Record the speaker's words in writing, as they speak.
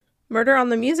Murder on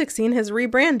the Music Scene has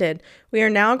rebranded. We are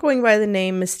now going by the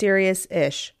name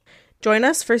Mysterious-ish. Join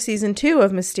us for Season 2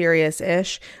 of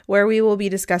Mysterious-ish, where we will be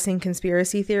discussing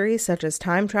conspiracy theories such as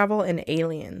time travel and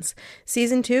aliens.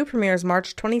 Season 2 premieres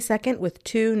March 22nd with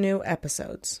 2 new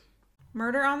episodes.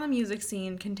 Murder on the Music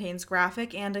Scene contains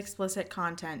graphic and explicit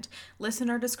content.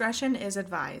 Listener discretion is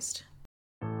advised.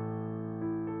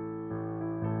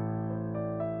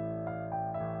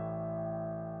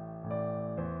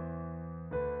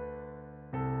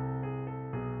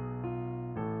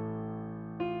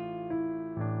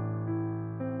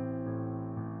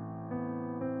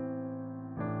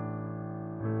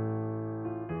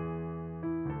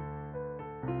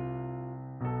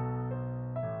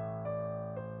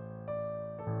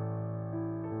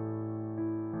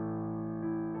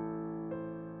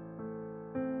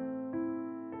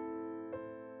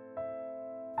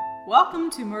 Welcome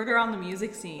to Murder on the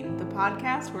Music Scene, the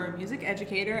podcast where a music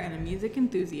educator and a music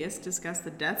enthusiast discuss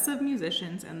the deaths of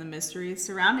musicians and the mysteries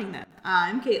surrounding them.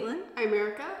 I'm Caitlin. I'm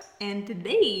Erica. And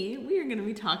today we are going to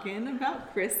be talking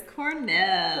about Chris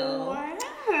Cornell. Wow.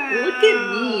 Look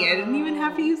at me. I didn't even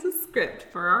have to use a script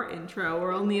for our intro.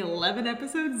 We're only 11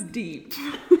 episodes deep.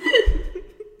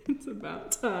 It's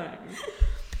about time.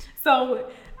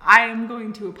 So I am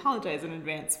going to apologize in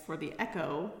advance for the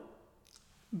echo,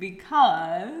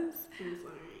 because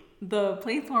the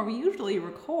place where we usually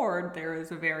record, there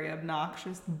is a very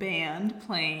obnoxious band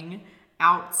playing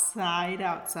outside,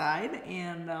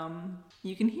 and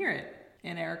you can hear it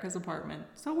in Erica's apartment.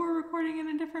 So we're recording in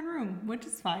a different room, which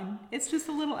is fine. It's just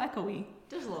a little echoey.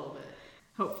 Just a little bit.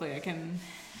 Hopefully I can...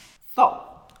 So,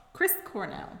 Chris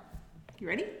Cornell. You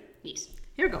ready? Yes.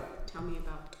 Here we go. Tell me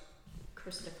about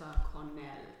Christopher Cornell.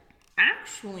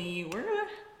 Actually, we're going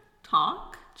to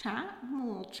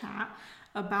chat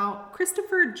about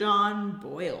Christopher John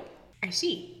Boyle. I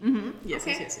see. Mm-hmm. Yes.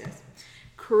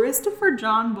 Christopher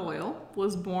John Boyle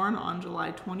was born on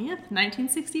July 20th,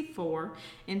 1964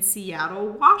 in Seattle,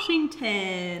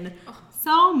 Washington. Oh.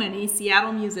 So many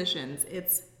Seattle musicians.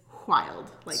 It's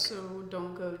wild. So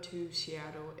don't go to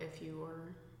Seattle if you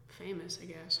are famous, I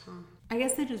guess, huh? I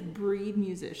guess they just breed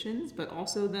musicians, but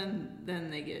also then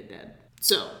they get dead.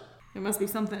 So there must be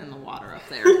something in the water up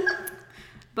there.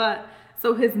 But,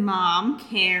 so his mom,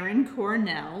 Karen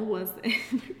Cornell, was,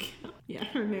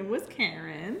 her name was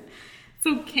Karen.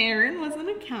 So Karen was an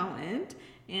accountant,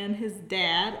 and his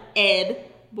dad,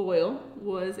 Ed Boyle,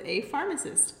 was a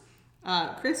pharmacist.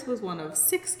 Chris was one of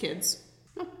 6 kids.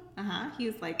 He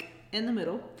was in the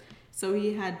middle. So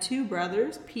he had 2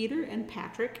 brothers, Peter and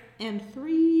Patrick, and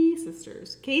 3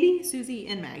 sisters, Katie, Susie,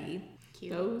 and Maggie.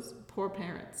 Cute. Those poor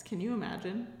parents. Can you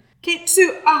imagine?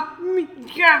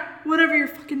 Whatever your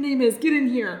fucking name is, get in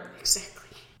here.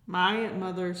 Exactly. My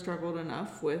mother struggled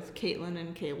enough with Caitlin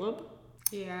and Caleb.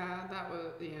 Yeah, that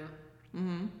was, yeah.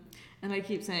 Mm-hmm. And I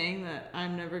keep saying that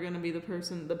I'm never going to be the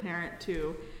parent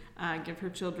to give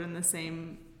her children the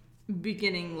same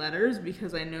beginning letters,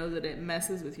 because I know that it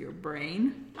messes with your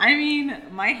brain. I mean,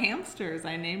 my hamsters,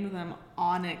 I named them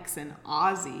Onyx and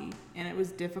Ozzy, and it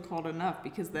was difficult enough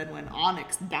because then when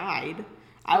Onyx died,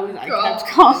 I kept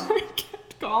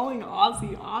calling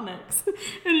Ozzy Onyx,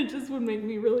 and it just would make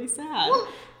me really sad.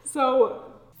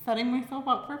 So, setting myself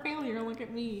up for failure, look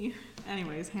at me.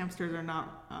 Anyways, hamsters are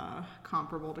not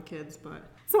comparable to kids, but...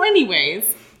 So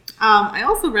anyways, I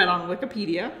also read on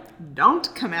Wikipedia,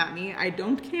 don't come at me, I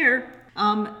don't care.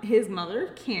 His mother,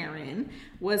 Karen,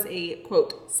 was a,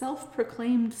 quote,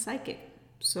 self-proclaimed psychic.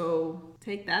 So,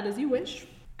 take that as you wish.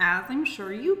 As I'm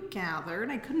sure you gathered,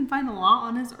 I couldn't find a lot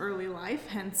on his early life,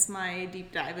 hence my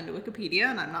deep dive into Wikipedia,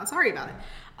 and I'm not sorry about it.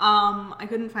 I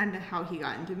couldn't find how he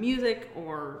got into music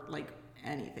or,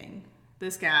 anything.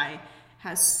 This guy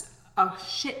has a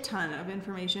shit ton of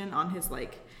information on his,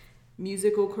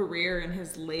 musical career in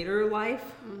his later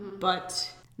life,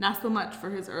 but not so much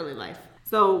for his early life.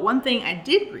 So one thing I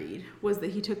did read was that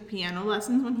he took piano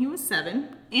lessons when he was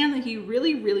 7, and that he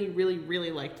really, really, really, really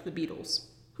liked the Beatles.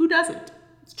 Who doesn't?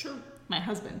 It's true. My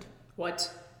husband.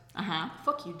 What?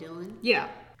 Fuck you, Dylan. Yeah.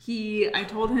 I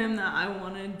told him that I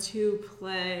wanted to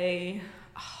play...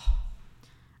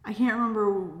 I can't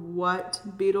remember what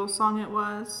Beatles song it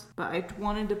was, but I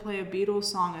wanted to play a Beatles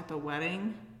song at the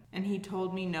wedding, and he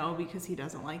told me no because he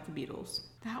doesn't like the Beatles.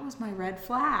 That was my red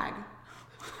flag.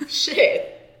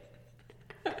 Shit.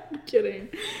 I'm kidding.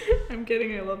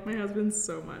 I love my husband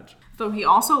so much. So he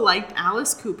also liked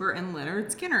Alice Cooper and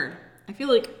Lynyrd Skynyrd. I feel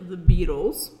like the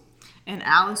Beatles and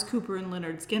Alice Cooper and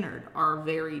Lynyrd Skynyrd are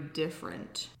very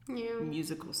different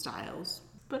musical styles,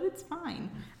 but it's fine.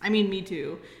 I mean, me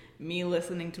too. Me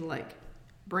listening to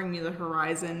Bring Me the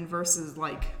Horizon versus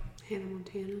Hannah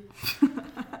Montana.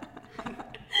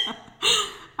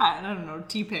 I don't know,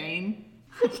 T-Pain.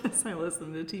 I guess I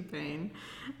listened to T-Pain.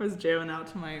 I was jamming out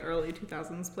to my early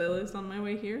 2000s playlist on my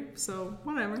way here, so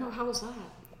whatever. Oh, how was that?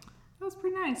 That was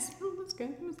pretty nice. Oh, that's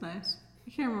good. It was nice. I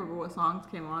can't remember what songs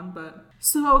came on, but...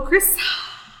 So, Chris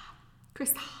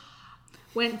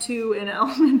went to an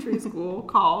elementary school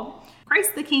called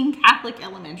Christ the King Catholic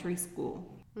Elementary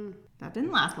School. That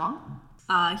didn't last long.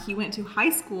 He went to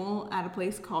high school at a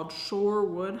place called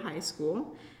Shorewood High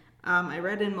School. I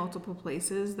read in multiple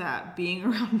places that being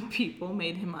around people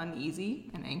made him uneasy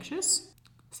and anxious.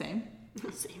 Same.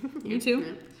 Same. Me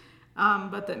too. Yeah.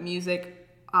 But that music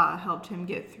helped him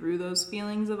get through those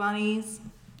feelings of unease.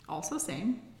 Also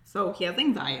same. So he has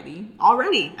anxiety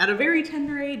already at a very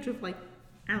tender age of like,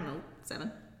 I don't know,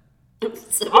 7.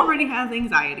 Already has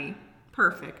anxiety.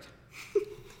 Perfect.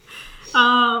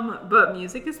 But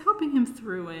music is helping him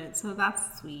through it, so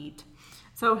that's sweet.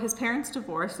 So his parents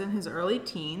divorced in his early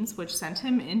teens, which sent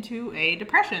him into a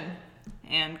depression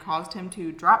and caused him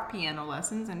to drop piano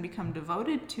lessons and become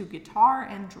devoted to guitar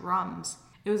and drums.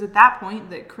 It was at that point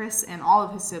that Chris and all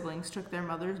of his siblings took their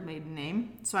mother's maiden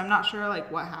name. So I'm not sure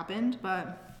like what happened,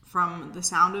 but from the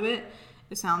sound of it,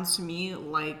 it sounds to me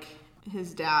like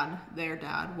his dad, their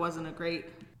dad, wasn't great.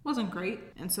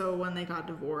 And so when they got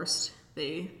divorced,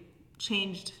 they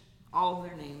changed all of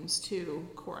their names to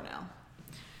Cornell.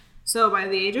 So by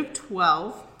the age of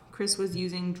 12, Chris was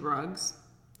using drugs,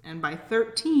 and by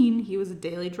 13, he was a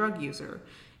daily drug user.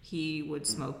 He would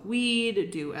smoke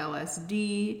weed, do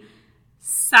LSD,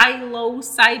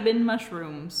 psilocybin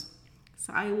mushrooms.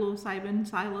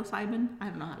 Psilocybin? I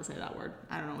don't know how to say that word.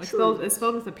 I don't know. It's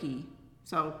spelled with a P.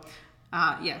 So,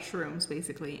 shrooms,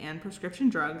 basically, and prescription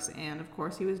drugs, and of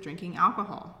course, he was drinking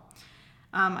alcohol.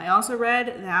 I also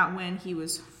read that when he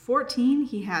was 14,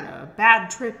 he had a bad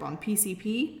trip on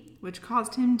PCP, which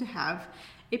caused him to have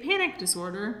a panic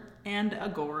disorder and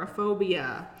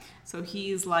agoraphobia. So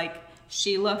he's like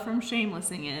Sheila from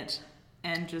Shamelessing It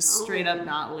and just straight up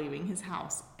not leaving his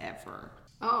house ever.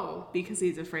 Oh. Because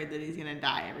he's afraid that he's going to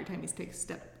die every time he takes a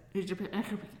step.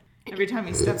 Every time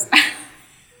he steps.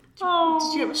 Oh.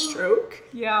 Did you have a stroke?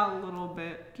 Yeah, a little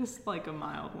bit. Just like a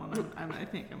mild one. I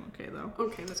think I'm okay, though.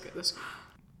 Okay, that's good.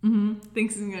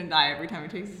 Thinks he's going to die every time he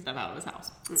takes a step out of his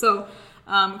house. So,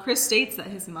 Chris states that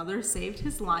his mother saved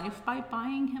his life by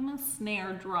buying him a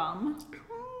snare drum.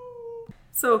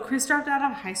 So, Chris dropped out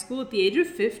of high school at the age of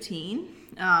 15.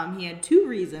 He had 2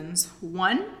 reasons.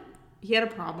 1, he had a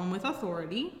problem with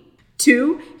authority.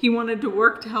 2, he wanted to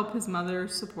work to help his mother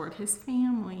support his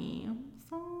family.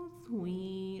 So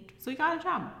sweet. So he got a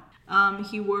job.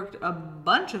 He worked a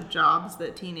bunch of jobs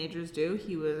that teenagers do.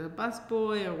 He was a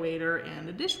busboy, a waiter, and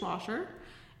a dishwasher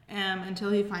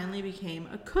until he finally became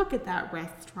a cook at that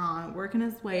restaurant, working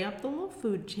his way up the little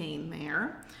food chain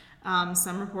there.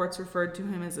 Some reports referred to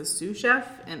him as a sous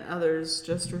chef, and others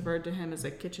just referred to him as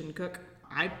a kitchen cook.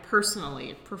 I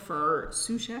personally prefer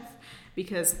sous chef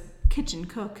because kitchen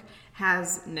cook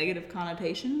has negative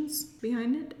connotations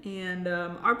behind it, and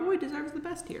our boy deserves the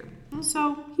best here.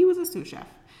 So he was a sous chef.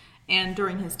 And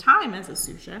during his time as a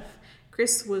sous chef,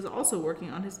 Chris was also working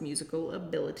on his musical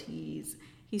abilities.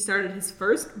 He started his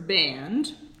first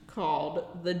band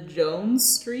called the Jones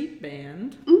Street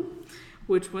Band,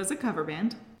 which was a cover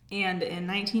band. And in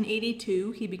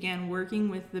 1982, he began working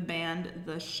with the band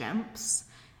The Shemps,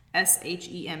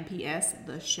 S-H-E-M-P-S,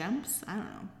 The Shemps, I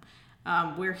don't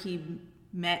know, where he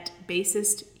met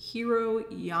bassist Hiro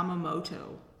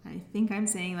Yamamoto. I think I'm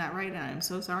saying that right, and I'm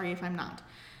so sorry if I'm not.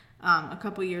 A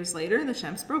couple years later, the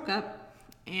Shemps broke up,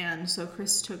 and so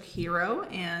Chris took Hiro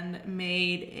and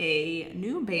made a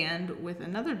new band with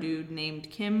another dude named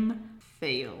Kim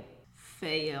Thayil.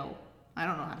 I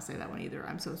don't know how to say that one either.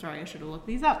 I'm so sorry. I should have looked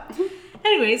these up.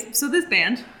 Anyways, so this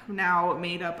band, now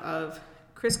made up of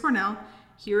Chris Cornell,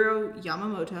 Hiro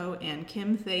Yamamoto, and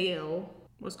Kim Thayil,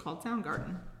 was called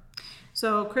Soundgarden.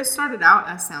 So Chris started out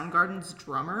as Soundgarden's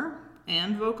drummer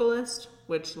and vocalist,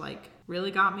 which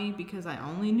really got me because I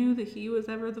only knew that he was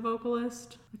ever the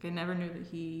vocalist. I never knew that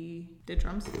he did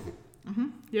drums.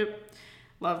 Yep.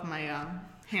 Love my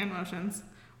hand motions.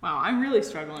 Wow, I'm really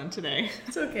struggling today.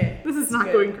 It's okay. This is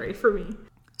not going great for me.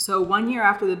 So 1 year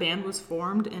after the band was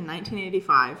formed in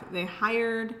 1985, they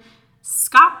hired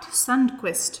Scott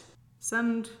Sundquist.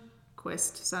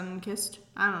 Sunkist?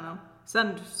 I don't know.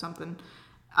 Something.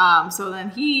 So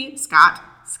then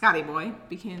Scotty Boy,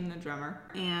 became the drummer.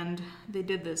 And they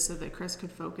did this so that Chris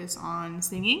could focus on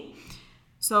singing.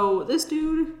 So this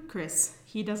dude, Chris,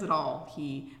 he does it all.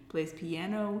 He plays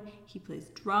piano, he plays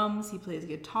drums, he plays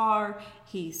guitar,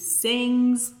 he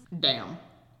sings. Damn.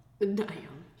 Damn.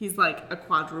 He's like a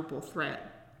quadruple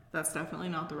threat. That's definitely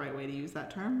not the right way to use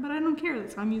that term, but I don't care.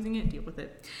 That's how I'm using it. Deal with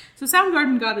it. So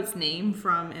Soundgarden got its name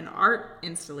from an art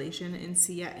installation in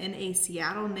a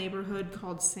Seattle neighborhood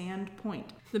called Sand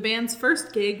Point. The band's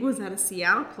first gig was at a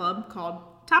Seattle club called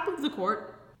Top of the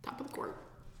Court. Top of the court.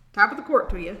 Top of the court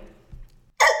to you.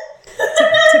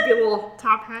 Tip your little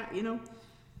top hat, you know.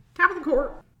 Top of the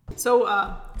court. So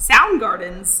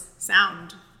Soundgarden.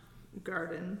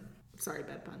 Sorry,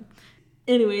 bad pun.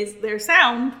 Anyways, their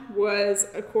sound was,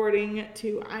 according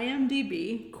to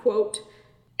IMDb, quote,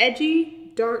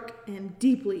 edgy, dark, and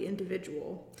deeply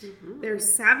individual. Mm-hmm. Their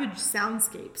savage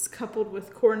soundscapes, coupled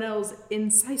with Cornell's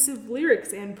incisive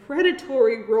lyrics and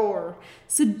predatory roar,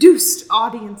 seduced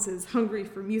audiences hungry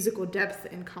for musical depth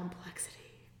and complexity.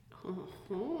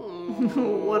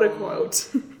 What a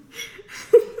quote.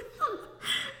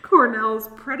 Cornell's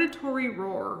predatory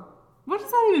roar. What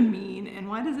does that even mean, and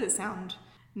why does it sound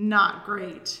not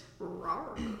great?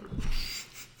 Roar.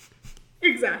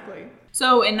 Exactly.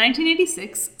 So in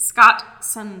 1986, Scott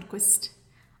Sundquist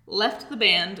left the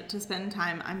band to spend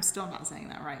time. I'm still not saying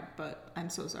that right, but I'm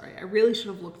so sorry. I really should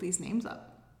have looked these names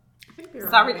up. I think you're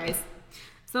sorry, right. guys.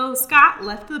 So Scott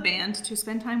left the band to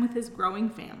spend time with his growing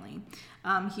family.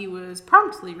 He was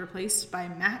promptly replaced by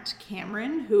Matt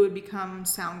Cameron, who would become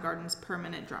Soundgarden's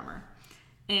permanent drummer.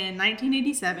 In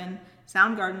 1987,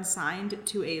 Soundgarden signed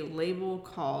to a label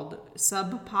called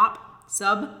Sub Pop.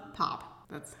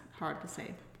 That's hard to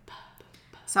say.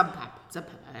 Sub Pop.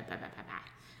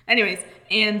 Anyways,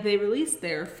 and they released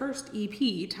their first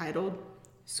EP titled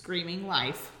Screaming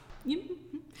Life.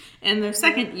 And their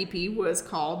second EP was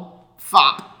called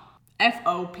FOP.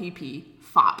 F-O-P-P.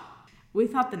 FOP. We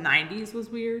thought the 90s was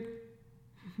weird.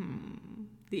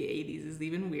 The 80s is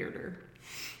even weirder.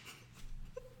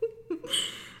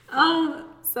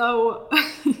 So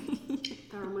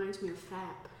that reminds me of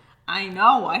FAP. I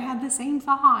know, I had the same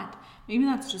thought. Maybe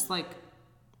that's just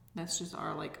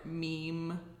our like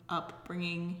meme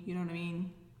upbringing, you know what I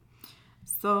mean?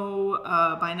 So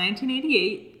by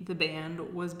 1988, the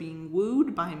band was being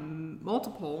wooed by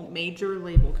multiple major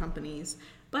label companies,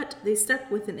 but they stuck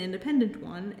with an independent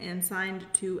one and signed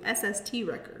to SST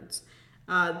Records.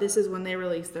 This is when they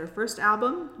released their first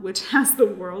album, which has the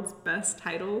world's best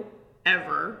title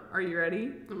ever. Are you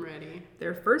ready? I'm ready.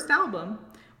 Their first album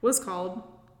was called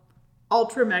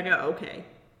Ultra Mega OK.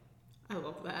 I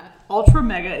love that. Ultra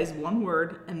Mega is one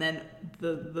word and then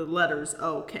the letters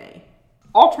OK.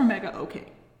 Ultra Mega OK.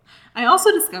 I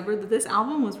also discovered that this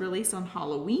album was released on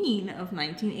Halloween of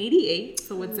 1988,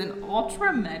 so it's an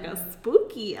ultra mega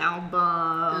spooky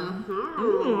album.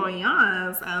 Oh,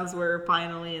 yes, as we're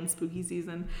finally in spooky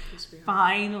season. Yes, we are.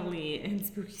 Finally in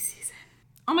spooky season.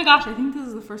 Oh my gosh, I think this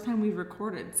is the first time we've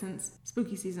recorded since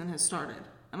spooky season has started.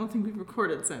 I don't think we've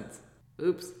recorded since.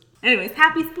 Oops. Anyways,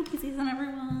 happy spooky season,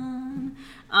 everyone.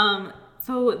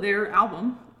 So their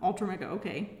album, Ultra Mega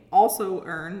OK, also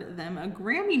earned them a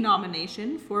Grammy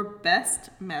nomination for Best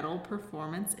Metal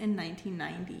Performance in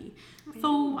 1990.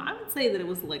 So I would say that it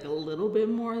was like a little bit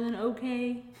more than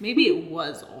okay. Maybe it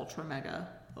was Ultra Mega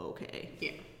OK.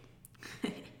 Yeah.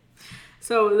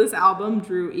 So this album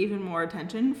drew even more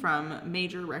attention from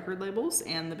major record labels,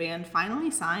 and the band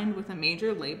finally signed with a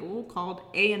major label called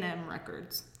A&M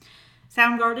Records.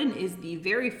 Soundgarden is the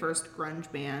very first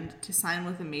grunge band to sign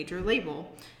with a major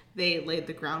label. They laid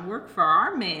the groundwork for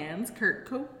our man's Kurt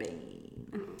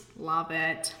Cobain. Love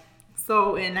it.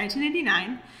 So in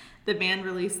 1989, the band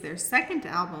released their second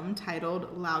album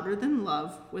titled Louder Than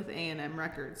Love with A&M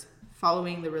Records.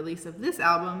 Following the release of this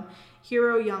album,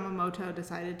 Hiro Yamamoto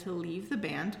decided to leave the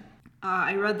band.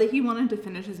 I read that he wanted to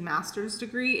finish his master's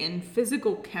degree in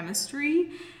physical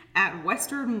chemistry at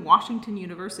Western Washington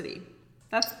University.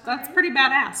 That's pretty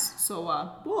badass, so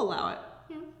we'll allow it.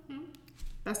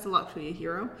 Best of luck to you,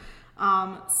 Hiro.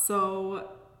 So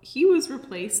he was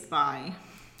replaced by,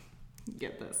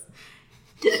 get this,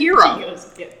 Hiro.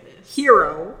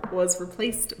 Hiro was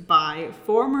replaced by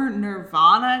former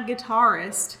Nirvana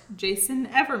guitarist Jason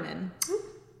Everman.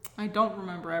 I don't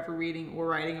remember ever reading or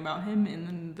writing about him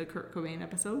in the Kurt Cobain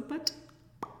episode, but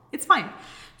it's fine.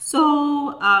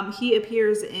 So he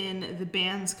appears in the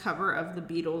band's cover of The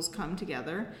Beatles' Come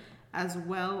Together, as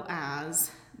well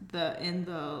as in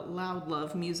the Loud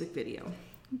Love music video.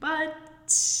 But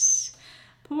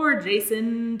poor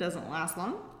Jason doesn't last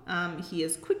long. He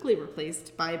is quickly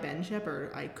replaced by Ben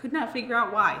Shepherd. I could not figure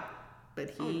out why,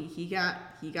 but he got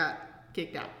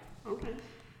kicked out. Okay.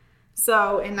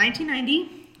 So in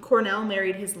 1990, Cornell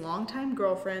married his longtime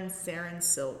girlfriend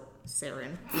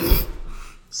Saren.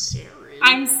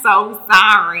 I'm so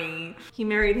sorry. He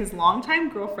married his longtime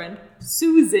girlfriend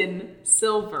Susan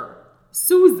Silver.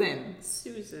 Susan.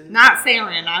 Susan. Not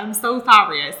Saren. I'm so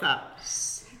sorry I said.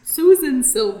 Susan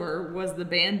Silver was the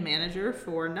band manager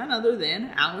for none other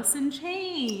than Alice in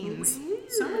Chains.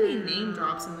 So many name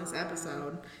drops in this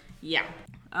episode. Yeah.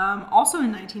 Also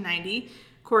in 1990,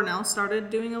 Cornell started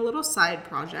doing a little side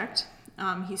project.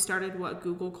 He started what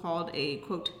Google called a,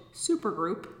 quote,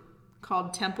 supergroup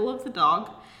called Temple of the Dog.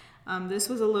 This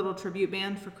was a little tribute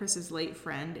band for Chris's late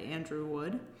friend, Andrew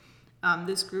Wood.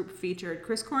 This group featured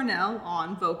Chris Cornell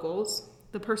on vocals,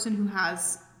 the person who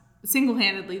has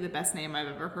single-handedly the best name I've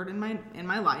ever heard in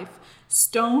my life,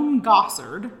 Stone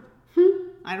Gossard.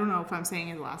 I don't know if I'm saying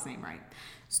his last name right.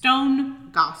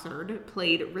 Stone Gossard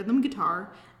played rhythm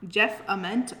guitar, Jeff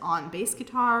Ament on bass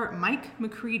guitar, Mike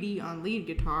McCready on lead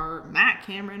guitar, Matt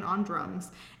Cameron on drums,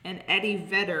 and Eddie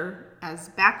Vedder as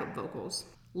backup vocals.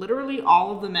 Literally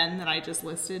all of the men that I just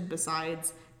listed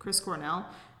besides Chris Cornell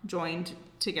joined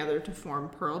together to form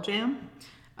Pearl Jam,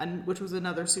 which was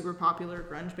another super popular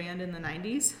grunge band in the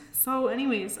 90s. So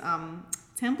anyways,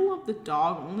 Temple of the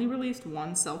Dog only released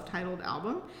one self-titled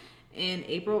album in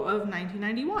April of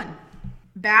 1991.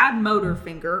 Bad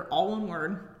Motorfinger, all one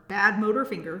word, Bad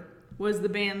Motorfinger, was the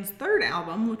band's third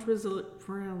album, which was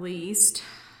released...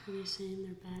 Are you saying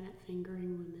they're bad at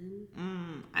fingering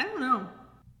women? I don't know.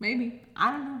 Maybe.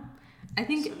 I don't know. I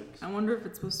think... Sucks. I wonder if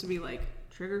it's supposed to be like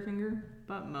trigger finger,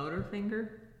 but motor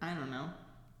finger? I don't know.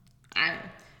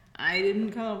 I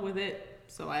didn't come up with it,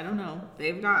 so I don't know.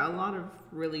 They've got a lot of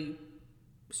really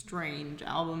strange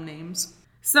album names.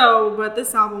 So, but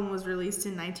this album was released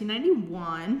in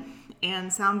 1991,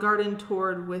 and Soundgarden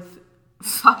toured with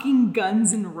fucking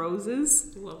Guns N'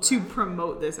 Roses to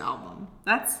promote this album.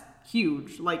 That's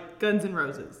huge, like Guns N'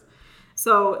 Roses.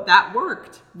 So that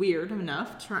worked, weird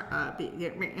enough.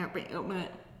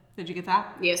 Did you get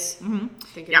that? Yes. Mm-hmm. I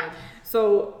think it Yeah. did.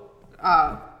 So,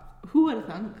 who would have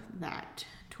thunk that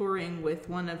touring with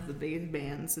one of the biggest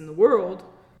bands in the world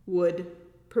would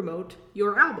promote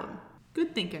your album?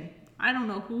 Good thinking. I don't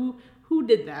know who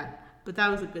did that, but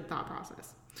that was a good thought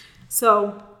process.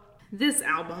 So, this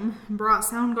album brought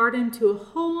Soundgarden to a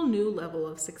whole new level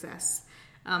of success.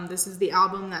 This is the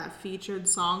album that featured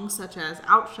songs such as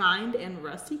Outshined and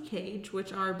Rusty Cage,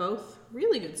 which are both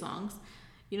really good songs.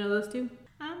 You know those two?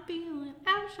 I'm feeling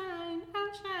outshined,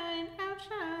 outshined,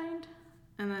 outshined.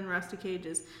 And then Rusty Cage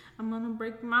is, I'm gonna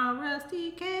break my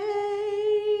rusty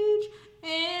cage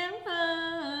and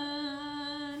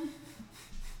run.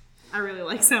 I really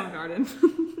like Soundgarden.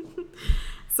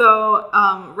 So,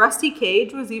 Rusty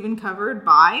Cage was even covered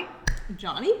by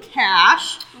Johnny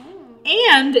Cash.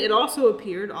 And it also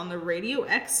appeared on the Radio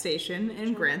X station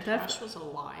in Grand Theft. Cash was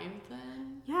alive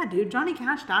then? Yeah, dude, Johnny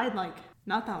Cash died like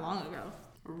not that long ago.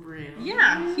 Really?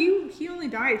 Yeah, he only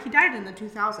died. He died in the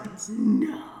 2000s.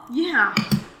 No. Yeah.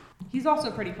 He's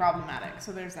also pretty problematic,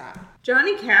 so there's that.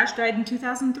 Johnny Cash died in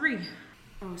 2003.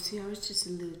 Oh, see, I was just a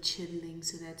little chidling,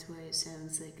 so that's why it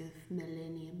sounds like a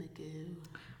millennium ago.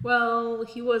 Well,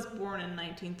 he was born in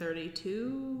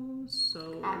 1932,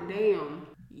 so... God damn.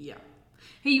 Yeah.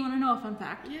 Hey, you want to know a fun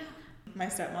fact? Yeah. My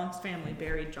stepmom's family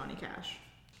buried Johnny Cash.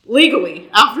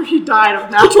 Legally, after he died of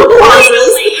natural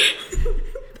causes.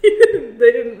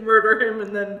 They didn't murder him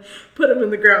and then put him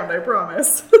in the ground, I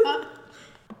promise.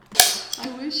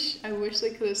 I wish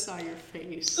they could have saw your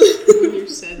face when you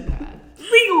said that.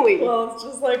 Legally! Well, it's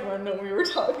just like when we were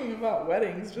talking about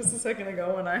weddings just a second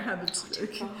ago, and I had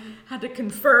to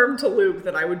confirm to Luke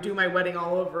that I would do my wedding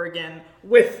all over again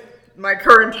with my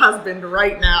current husband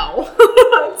right now.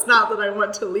 It's not that I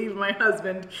want to leave my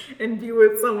husband and be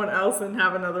with someone else and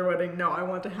have another wedding. No, I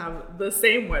want to have the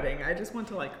same wedding. I just want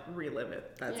to relive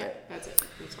it. That's it. That's it.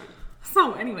 That's fine.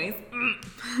 So, anyways,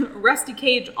 Rusty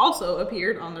Cage also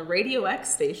appeared on the Radio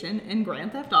X station in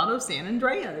Grand Theft Auto San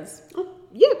Andreas. Oh,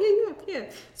 yeah.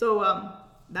 So,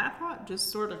 that thought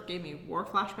just sort of gave me war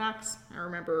flashbacks. I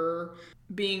remember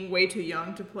being way too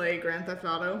young to play Grand Theft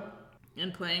Auto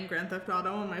and playing Grand Theft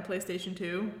Auto on my PlayStation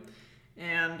 2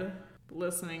 and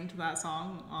listening to that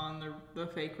song on the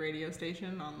fake radio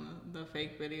station on the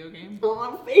fake video game.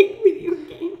 On a fake video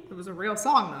game. It was a real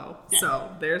song, though. Yeah. So,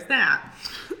 there's that.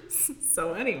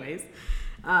 So, anyways,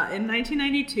 in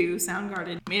 1992,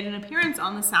 Soundgarden made an appearance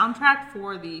on the soundtrack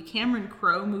for the Cameron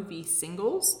Crowe movie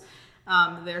Singles.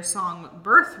 Their song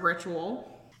Birth Ritual,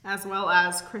 as well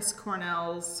as Chris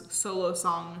Cornell's solo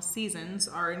song Seasons,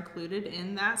 are included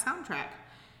in that soundtrack.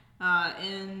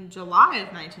 In July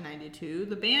of 1992,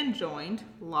 the band joined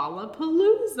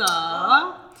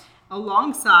Lollapalooza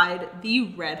alongside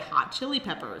the Red Hot Chili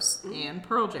Peppers and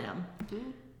Pearl Jam.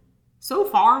 So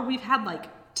far, we've had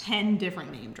 10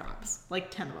 different name drops.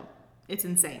 10 of them. It's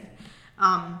insane.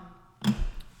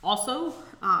 Also,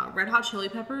 Red Hot Chili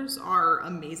Peppers are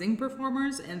amazing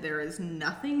performers, and there is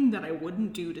nothing that I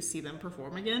wouldn't do to see them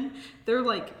perform again. They're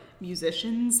like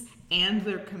musicians and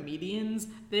they're comedians.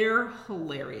 They're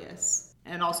hilarious.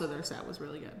 And also their set was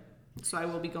really good. So I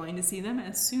will be going to see them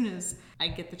as soon as I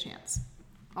get the chance.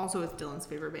 Also, it's Dylan's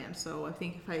favorite band, so I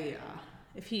think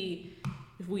if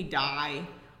we die,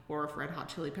 or if Red Hot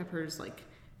Chili Peppers like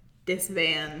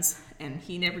disbands and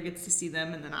he never gets to see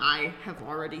them, and then I have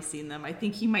already seen them, I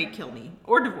think he might kill me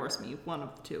or divorce me, one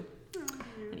of the two.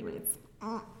 Anyways,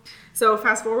 so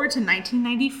fast forward to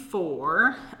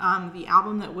 1994, the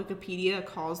album that Wikipedia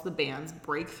calls the band's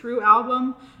breakthrough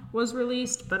album was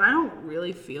released, but I don't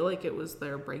really feel like it was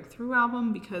their breakthrough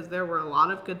album because there were a lot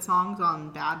of good songs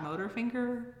on Bad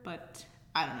Motorfinger, but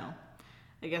I don't know.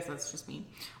 I guess that's just me.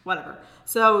 Whatever.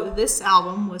 So this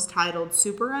album was titled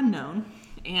Super Unknown,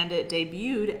 and it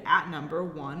debuted at number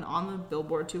 1 on the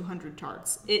Billboard 200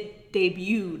 charts. It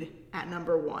debuted at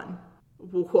number 1.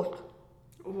 Whoa.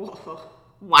 Whoa.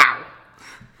 Wow.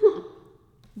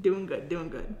 Doing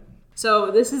good. So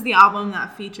this is the album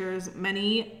that features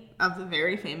many of the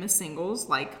very famous singles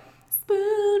like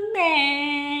Spoon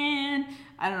Man.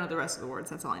 I don't know the rest of the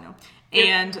words, that's all I know.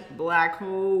 And Black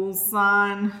Hole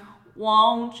Sun,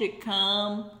 won't you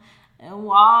come and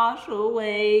wash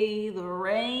away the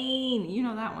rain. You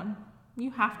know that one.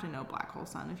 You have to know Black Hole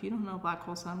Sun. If you don't know Black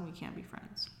Hole Sun, we can't be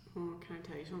friends. Oh, can I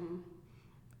tell you something?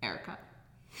 Erica.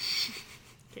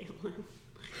 Caitlin.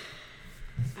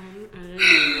 I didn't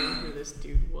even know who this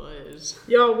dude was.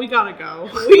 Yo, we gotta go.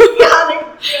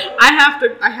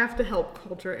 I have to help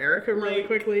culture Erica really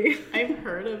quickly. I've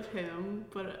heard of him,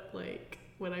 but like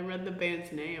when I read the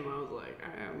band's name, I was like,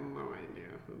 I have no idea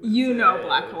who this You know is.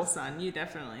 Black Hole Sun. You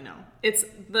definitely know. It's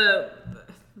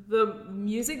the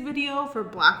music video for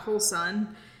Black Hole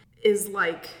Sun is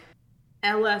like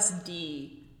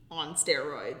LSD on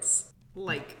steroids.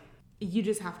 Like, you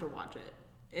just have to watch it.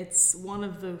 It's one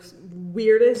of the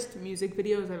weirdest music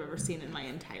videos I've ever seen in my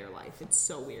entire life. It's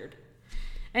so weird.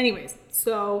 Anyways,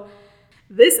 so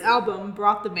this album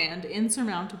brought the band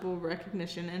insurmountable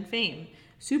recognition and fame.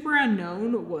 Super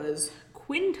Unknown was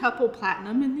quintuple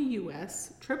platinum in the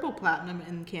US, triple platinum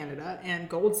in Canada, and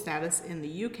gold status in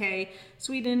the UK,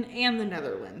 Sweden, and the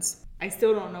Netherlands. I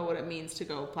still don't know what it means to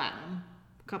go platinum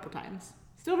a couple times.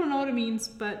 Still don't know what it means,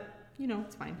 but, you know,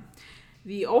 it's fine.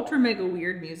 The Ultra Mega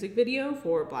Weird music video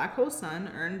for Black Hole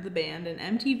Sun earned the band an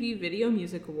MTV Video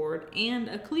Music Award and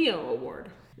a Clio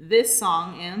Award. This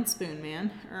song and Spoon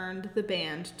Man earned the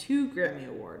band 2 Grammy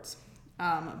Awards.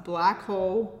 Black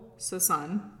Hole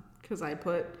Sun, because I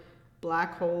put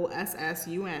Black Hole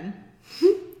SSUN.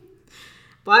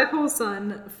 Black Hole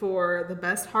Sun for the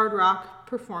best hard rock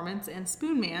performance, and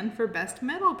Spoon Man for best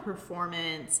metal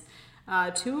performance.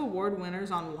 2 award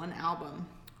winners on 1 album.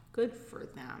 Good for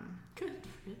them.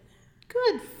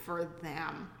 Good for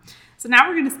them. So now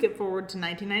we're going to skip forward to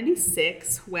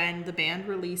 1996 when the band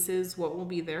releases what will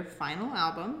be their final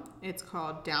album. It's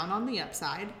called Down on the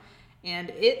Upside, and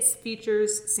it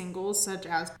features singles such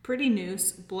as Pretty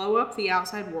Noose, Blow Up the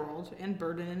Outside World, and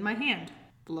Burden in My Hand.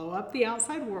 Blow Up the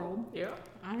Outside World. Yeah.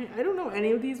 I don't know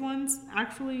any of these ones,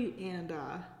 actually, and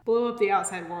Blow Up the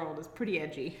Outside World is pretty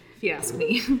edgy, if you ask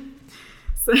me.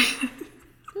 So...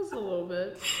 Just a little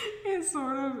bit.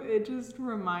 It just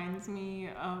reminds me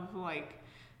of like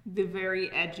the very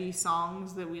edgy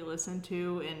songs that we listened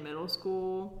to in middle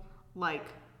school. Like,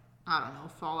 I don't know,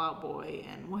 Fall Out Boy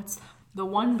and what's the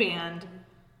one band?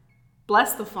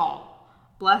 Bless the Fall.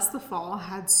 Bless the Fall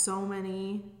had so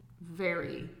many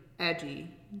very edgy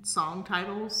song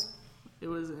titles. It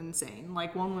was insane.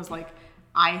 Like one was like,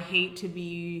 I hate to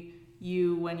be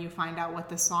you when you find out what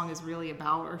this song is really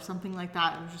about, or something like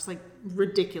that. It was just like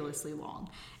ridiculously long.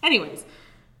 Anyways,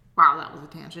 wow, that was a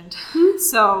tangent.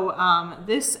 So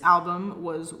this album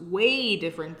was way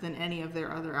different than any of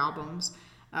their other albums.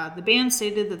 The band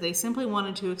stated that they simply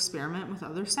wanted to experiment with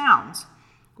other sounds,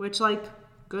 which, like,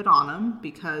 good on them,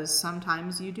 because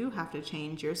sometimes you do have to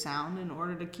change your sound in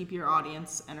order to keep your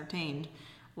audience entertained.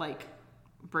 Like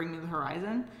Bring Me the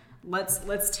Horizon.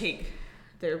 Let's take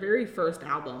their very first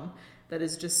album that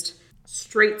is just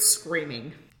straight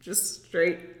screaming, just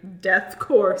straight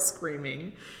deathcore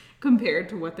screaming, compared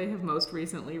to what they have most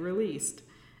recently released.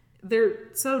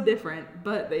 They're so different,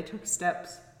 but they took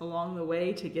steps along the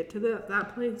way to get to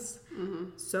that place.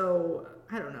 Mm-hmm. So,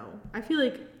 I don't know. I feel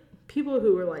like people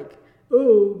who are like,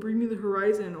 oh, Bring Me the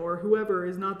Horizon or whoever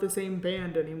is not the same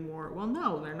band anymore. Well,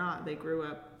 no, they're not. They grew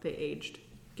up. They aged.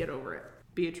 Get over it.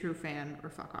 Be a true fan or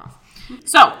fuck off.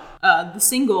 So, the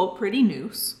single Pretty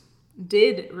Noose,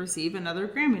 did receive another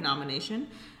Grammy nomination,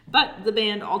 but the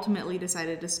band ultimately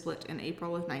decided to split in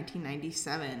April of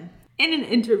 1997. In an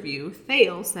interview,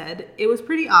 Thale said, "It was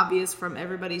pretty obvious from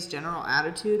everybody's general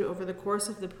attitude over the course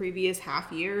of the previous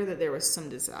half year that there was some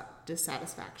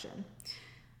dissatisfaction."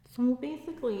 So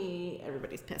basically,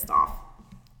 everybody's pissed off.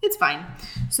 It's fine.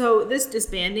 So this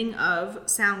disbanding of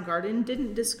Soundgarden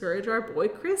didn't discourage our boy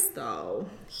Chris, though.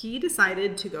 He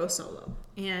decided to go solo,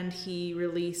 and he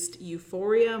released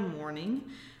Euphoria Morning,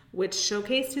 which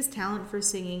showcased his talent for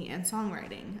singing and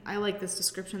songwriting. I like this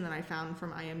description that I found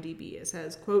from IMDb. It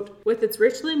says, quote, "With its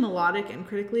richly melodic and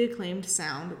critically acclaimed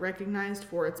sound, recognized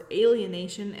for its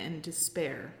alienation and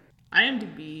despair."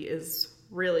 IMDb is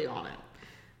really on it.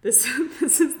 This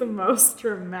is the most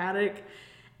dramatic,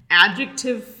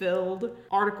 adjective-filled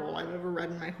article I've ever read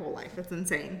in my whole life. It's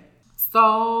insane.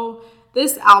 So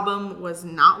this album was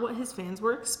not what his fans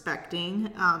were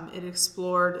expecting. It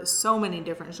explored so many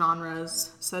different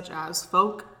genres, such as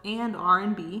folk and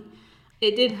R&B.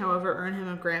 It did, however, earn him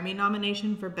a Grammy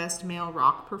nomination for Best Male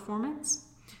Rock Performance.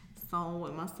 So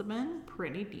it must have been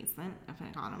pretty decent if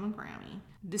it got him a Grammy.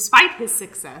 Despite his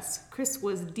success, Chris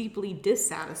was deeply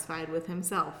dissatisfied with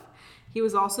himself. He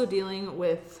was also dealing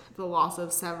with the loss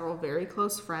of several very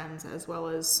close friends, as well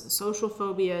as social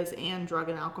phobias and drug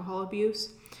and alcohol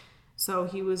abuse. So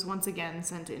he was once again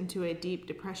sent into a deep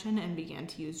depression and began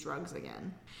to use drugs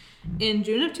again. In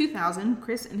June of 2000,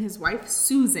 Chris and his wife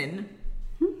Susan,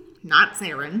 not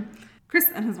Saren, Chris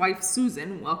and his wife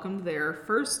Susan welcomed their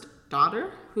first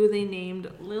daughter, who they named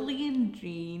Lillian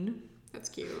Jean. That's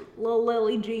cute. Little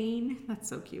Lily Jean. That's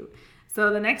so cute.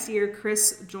 So the next year,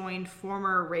 Chris joined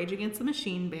former Rage Against the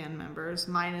Machine band members,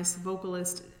 minus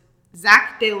vocalist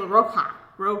Zach De La Rocha.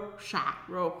 I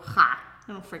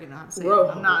don't freaking know how to say it.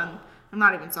 I'm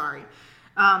not even sorry.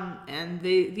 And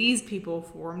these people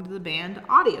formed the band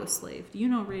Audioslave. Do you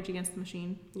know Rage Against the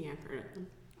Machine? Yeah, I've heard of them.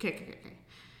 Okay.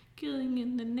 Killing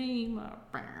in the name of...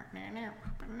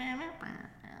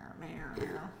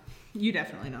 You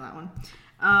definitely know that one.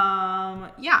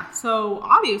 So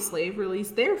Audioslave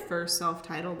released their first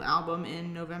self-titled album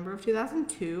in November of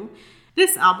 2002.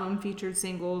 This album featured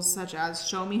singles such as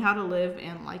Show Me How to Live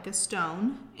and Like a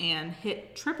Stone, and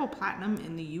hit triple platinum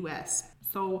in the US.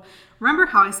 So remember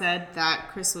how I said that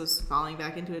Chris was falling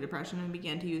back into a depression and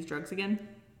began to use drugs again?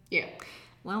 Yeah.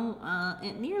 Well,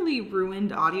 it nearly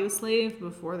ruined Audioslave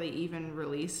before they even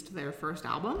released their first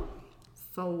album.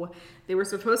 So they were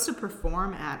supposed to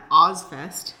perform at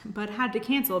Ozfest, but had to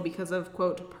cancel because of,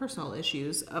 quote, personal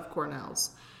issues of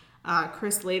Cornell's.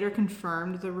 Chris later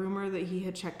confirmed the rumor that he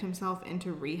had checked himself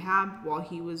into rehab while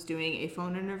he was doing a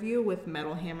phone interview with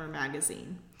Metal Hammer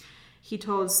magazine. He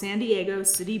told San Diego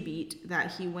City Beat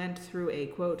that he went through a,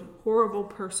 quote, horrible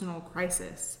personal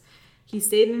crisis. He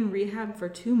stayed in rehab for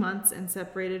 2 months and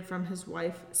separated from his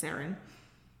wife,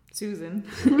 Susan,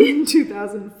 in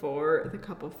 2004. The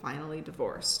couple finally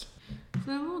divorced. So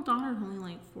their little daughter's only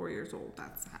like 4 years old.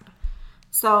 That's sad.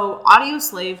 So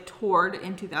Audioslave toured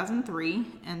in 2003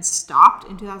 and stopped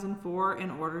in 2004 in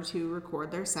order to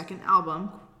record their second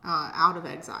album, Out of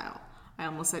Exile. I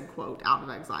almost said, quote, Out of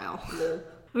Exile.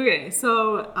 Okay,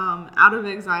 so Out of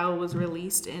Exile was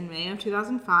released in May of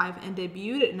 2005 and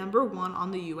debuted at number 1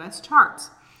 on the US charts.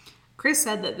 Chris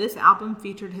said that this album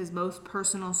featured his most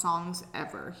personal songs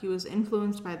ever. He was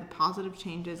influenced by the positive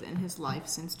changes in his life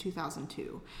since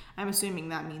 2002. I'm assuming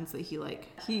that means that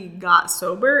he got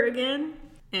sober again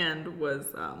and was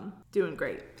doing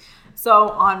great. So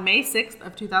on May 6th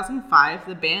of 2005,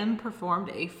 the band performed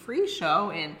a free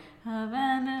show in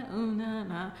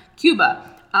Havana,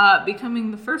 Cuba,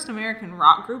 becoming the first American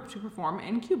rock group to perform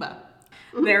in Cuba.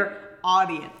 Mm-hmm. Their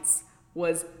audience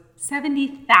was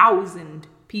 70,000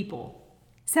 people.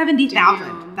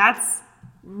 70,000. That's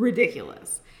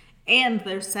ridiculous. And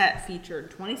their set featured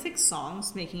 26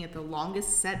 songs, making it the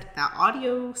longest set that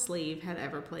Audioslave had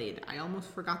ever played. I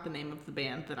almost forgot the name of the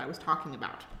band that I was talking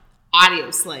about.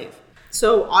 Audioslave.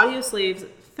 So Audioslave's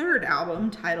third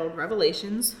album, titled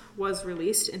Revelations, was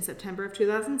released in September of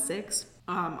 2006.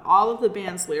 All of the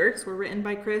band's lyrics were written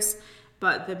by Chris,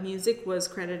 but the music was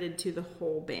credited to the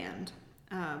whole band.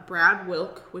 Brad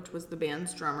Wilk, which was the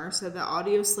band's drummer, said that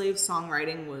Audioslave's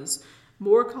songwriting was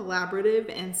more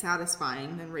collaborative and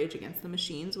satisfying than Rage Against the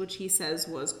Machines, which he says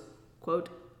was, quote,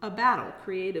 a battle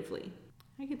creatively.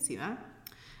 I could see that.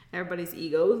 Everybody's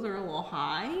egos are a little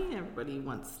high. Everybody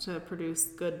wants to produce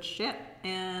good shit,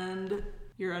 and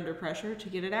you're under pressure to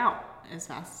get it out as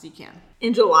fast as you can.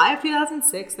 In July of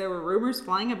 2006, there were rumors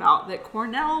flying about that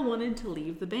Cornell wanted to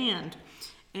leave the band.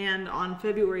 And on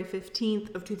February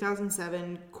 15th of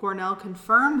 2007, Cornell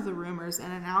confirmed the rumors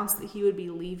and announced that he would be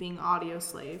leaving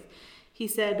Audioslave. He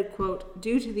said, quote,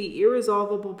 "Due to the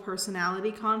irresolvable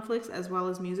personality conflicts as well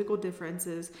as musical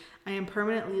differences, I am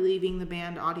permanently leaving the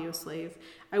band Audioslave.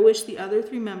 I wish the other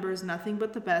 3 members nothing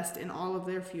but the best in all of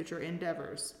their future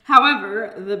endeavors."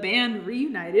 However, the band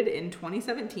reunited in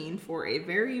 2017 for a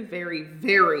very, very,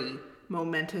 very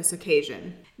momentous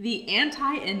occasion. The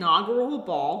anti-inaugural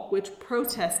ball, which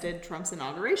protested Trump's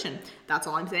inauguration. That's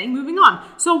all I'm saying. Moving on.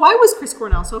 So why was Chris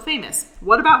Cornell so famous?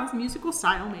 What about his musical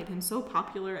style made him so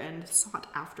popular and sought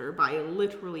after by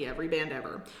literally every band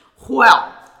ever?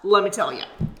 Well, let me tell you.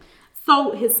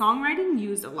 So his songwriting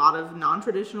used a lot of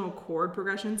non-traditional chord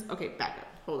progressions. Okay, back up.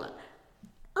 Hold on.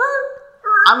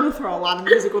 I'm going to throw a lot of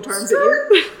musical terms at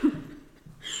you.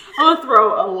 I'm going to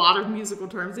throw a lot of musical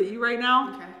terms at you right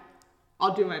now. Okay.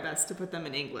 I'll do my best to put them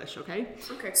in English, okay?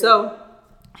 Okay, cool. So,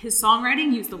 his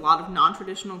songwriting used a lot of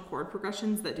non-traditional chord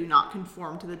progressions that do not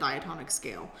conform to the diatonic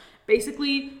scale.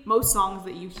 Basically, most songs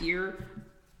that you hear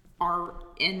are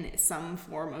in some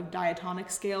form of diatonic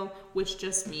scale, which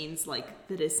just means, like,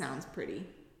 that it sounds pretty.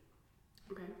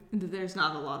 Okay. There's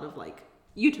not a lot of, like,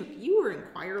 you were in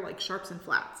choir, like, sharps and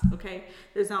flats, okay?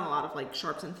 There's not a lot of, like,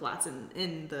 sharps and flats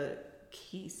in the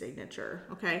key signature,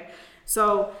 okay?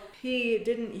 So he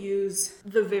didn't use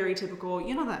the very typical,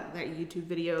 you know, that YouTube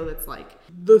video that's like,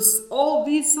 all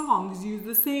these songs use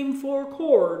the same 4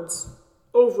 chords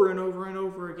over and over and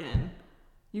over again.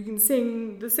 You can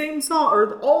sing the same song,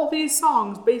 or all these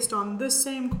songs based on this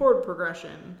same chord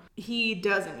progression. He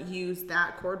doesn't use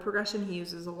that chord progression. He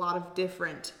uses a lot of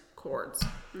different chords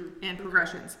and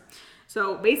progressions.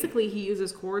 So basically he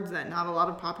uses chords that not a lot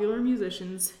of popular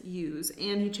musicians use,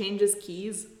 and he changes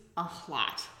keys a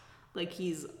lot. Like,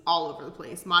 he's all over the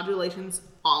place. Modulations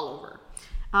all over.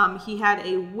 He had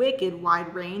a wicked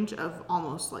wide range of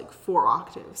almost like 4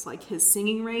 octaves. Like, his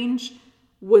singing range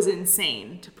was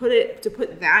insane. To put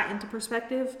that into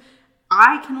perspective,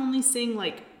 I can only sing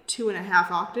like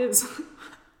 2.5 octaves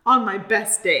on my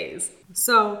best days.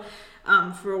 So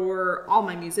for all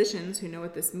my musicians who know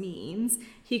what this means,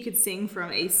 he could sing from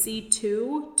a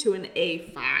C2 to an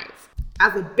A5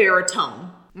 as a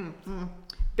baritone.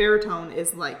 Baritone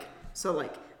is like, so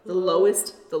like the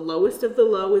lowest of the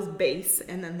low is bass,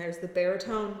 and then there's the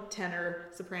baritone, tenor,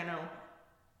 soprano,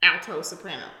 alto,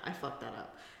 soprano. I fucked that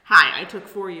up. Hi, I took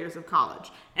 4 years of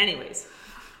college. Anyways,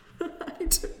 I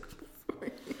took 4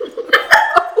 years.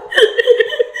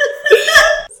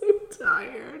 So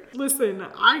tired. Listen,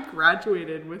 I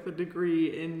graduated with a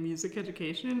degree in music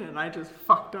education, and I just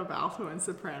fucked up alto and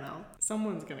soprano.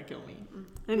 Someone's gonna kill me.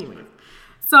 Anyway,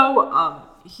 so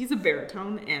he's a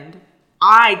baritone, and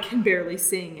I can barely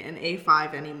sing an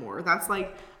A5 anymore. That's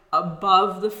like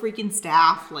above the freaking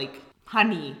staff. Like,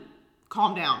 honey,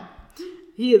 calm down.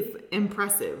 He is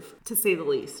impressive, to say the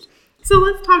least. So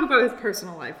let's talk about his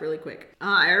personal life really quick.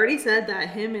 I already said that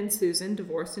him and Susan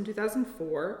divorced in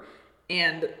 2004.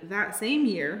 And that same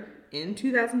year, in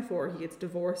 2004, he gets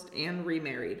divorced and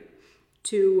remarried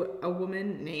to a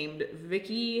woman named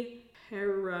Vicky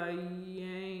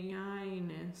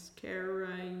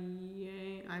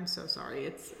I'm so sorry.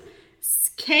 It's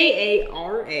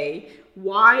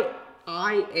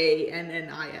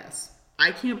Karayyannis.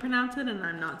 I can't pronounce it, and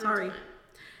I'm not sorry.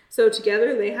 So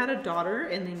together they had a daughter,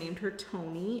 and they named her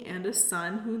Tony, and a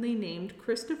son who they named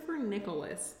Christopher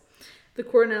Nicholas. The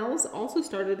Cornells also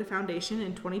started a foundation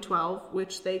in 2012,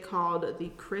 which they called the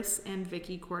Chris and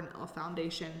Vicky Cornell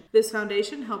Foundation. This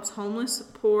foundation helps homeless,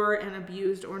 poor, and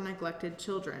abused or neglected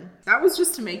children. That was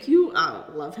just to make you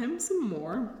love him some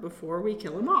more before we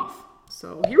kill him off.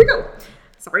 So here we go.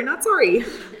 Sorry, not sorry.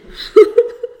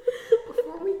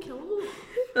 Before we kill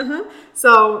him off.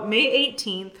 So May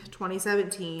 18th,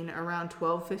 2017, around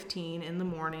 12:15 in the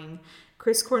morning,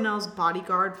 Chris Cornell's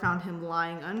bodyguard found him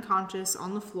lying unconscious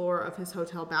on the floor of his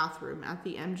hotel bathroom at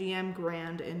the MGM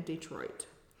Grand in Detroit.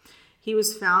 He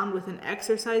was found with an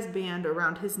exercise band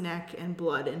around his neck and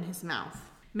blood in his mouth.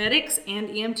 Medics and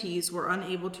EMTs were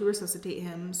unable to resuscitate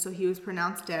him, so he was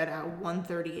pronounced dead at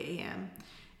 1:30 a.m.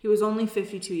 He was only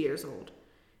 52 years old.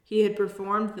 He had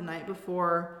performed the night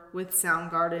before with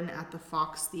Soundgarden at the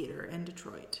Fox Theater in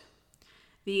Detroit.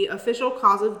 The official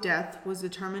cause of death was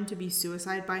determined to be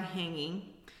suicide by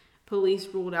hanging. Police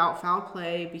ruled out foul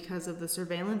play because the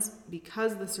surveillance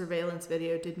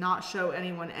video did not show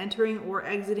anyone entering or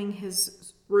exiting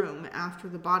his room after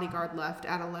the bodyguard left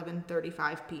at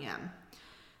 11:35 p.m.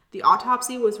 The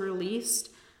autopsy was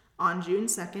released on June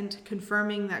 2nd,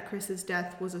 confirming that Chris's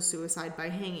death was a suicide by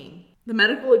hanging. The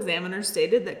medical examiner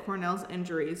stated that Cornell's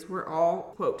injuries were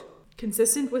all, quote,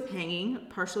 consistent with hanging,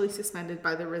 partially suspended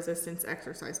by the resistance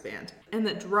exercise band, and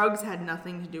that drugs had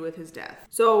nothing to do with his death.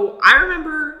 So I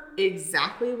remember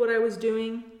exactly what I was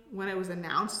doing when it was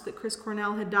announced that Chris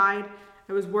Cornell had died,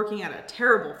 I was working at a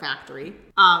terrible factory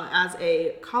as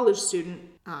a college student.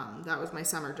 That was my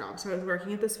summer job. So I was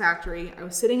working at this factory. I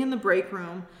was sitting in the break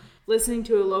room listening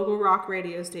to a local rock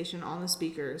radio station on the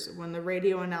speakers when the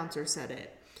radio announcer said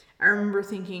it. I remember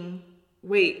thinking,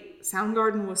 wait,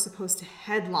 Soundgarden was supposed to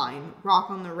headline Rock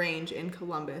on the Range in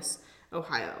Columbus,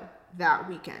 Ohio that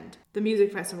weekend. The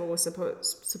music festival was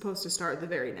supposed to start the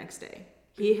very next day.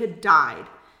 He had died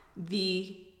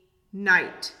the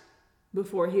night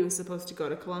before he was supposed to go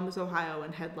to Columbus, Ohio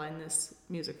and headline this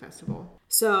music festival.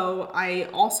 So I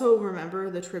also remember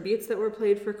the tributes that were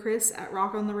played for Chris at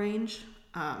Rock on the Range.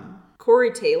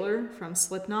 Corey Taylor from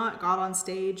Slipknot got on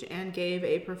stage and gave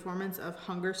a performance of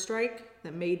Hunger Strike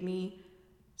that made me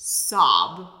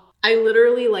sob. I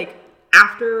literally,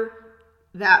 after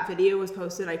that video was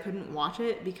posted, I couldn't watch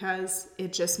it because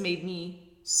it just made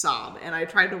me sob. And I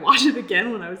tried to watch it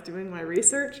again when I was doing my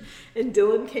research, and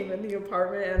Dylan came in the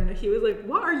apartment and he was like,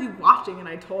 what are you watching? And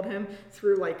I told him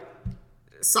through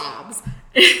sobs.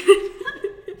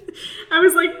 I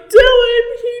was like,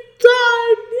 Dylan, he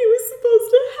died. He was supposed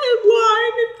to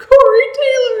headline and Corey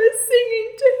Taylor is singing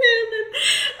to him and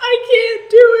I can't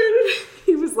do it.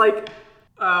 He was like,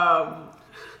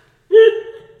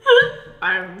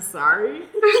 I'm sorry.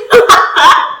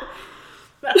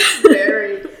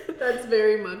 That's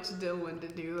very much Dylan to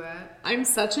do that. I'm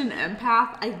such an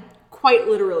empath. I quite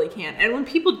literally can't. And when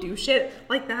people do shit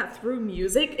like that through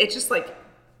music, it just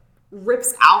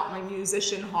rips out my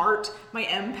musician heart, my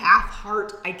empath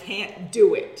heart. I can't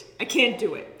do it.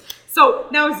 So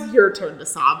now it's your turn to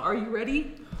sob. Are you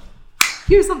ready?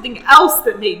 Here's something else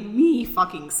that made me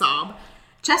fucking sob.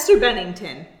 Chester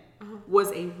Bennington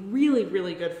was a really,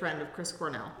 really good friend of Chris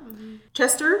Cornell. Mm-hmm.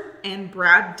 Chester and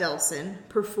Brad Delson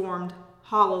performed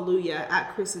Hallelujah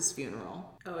at Chris's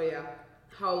funeral. Oh, yeah.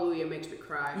 Hallelujah makes me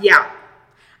cry. Yeah.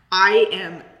 I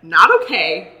am not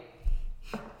okay.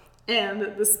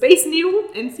 And the Space Needle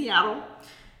in Seattle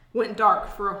went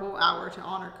dark for a whole hour to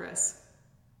honor Chris.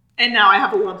 And now I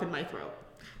have a lump in my throat.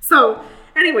 So,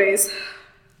 anyways,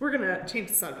 we're going to change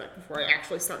the subject before I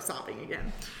actually start sobbing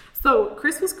again. So,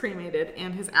 Chris was cremated,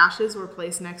 and his ashes were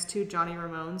placed next to Johnny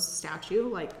Ramone's statue,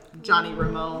 like Johnny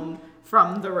Ramone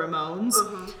from the Ramones.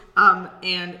 Uh-huh.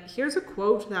 And here's a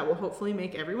quote that will hopefully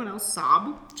make everyone else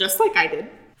sob, just like I did,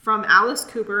 from Alice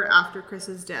Cooper after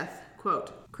Chris's death.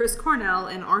 Quote, Chris Cornell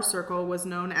in our circle was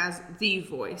known as the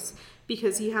voice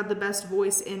because he had the best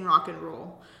voice in rock and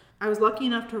roll. I was lucky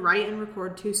enough to write and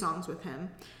record 2 songs with him.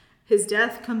 His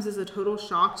death comes as a total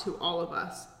shock to all of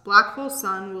us. Black Hole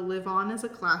Sun will live on as a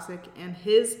classic, and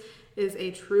his is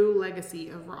a true legacy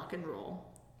of rock and roll.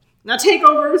 Now take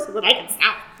over so that I can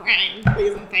stop crying,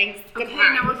 please and thanks. Okay,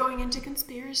 now we're going into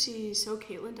conspiracies, so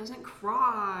Caitlin doesn't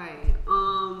cry.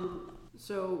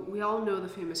 So we all know the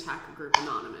famous hacker group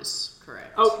Anonymous,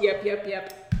 correct? Oh, yep.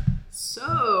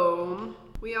 So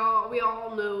we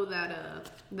all know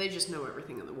that they just know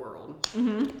everything in the world.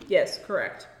 Mm-hmm. Yes,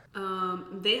 correct.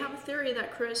 They have a theory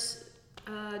that Chris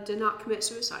did not commit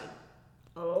suicide.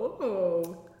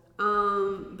 Oh.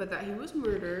 But that he was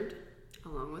murdered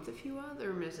along with a few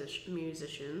other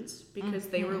musicians because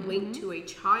they were linked to a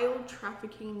child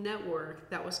trafficking network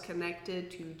that was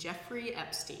connected to Jeffrey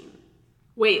Epstein.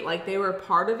 Wait, they were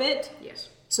part of it? Yes.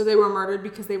 So they were murdered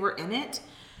because they were in it?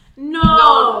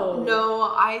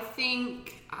 No, I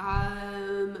think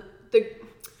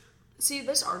See,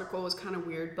 this article was kind of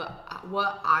weird, but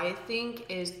what I think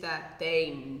is that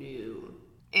they knew.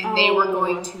 And they were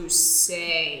going to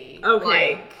say.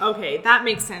 Okay, that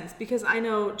makes sense. Because I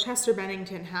know Chester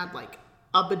Bennington had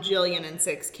a bajillion and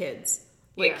 6 kids.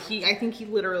 I think he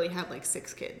literally had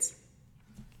 6 kids.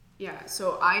 Yeah,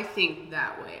 so I think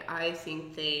that way. I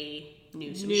think they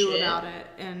knew shit about it.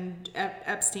 And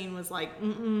Epstein was like,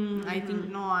 I think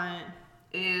not.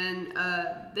 And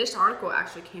this article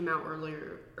actually came out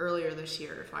earlier this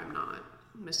year, if I'm not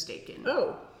mistaken.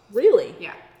 Oh, really?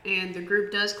 Yeah. And the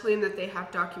group does claim that they have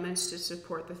documents to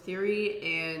support the theory,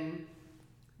 and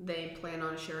they plan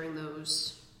on sharing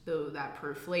that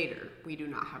proof later. We do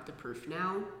not have the proof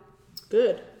now.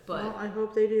 Good. But well, I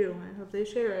hope they do. I hope they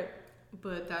share it.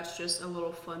 But that's just a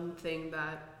little fun thing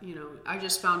that, I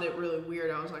just found it really weird.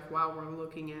 I was like, wow, we're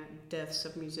looking at deaths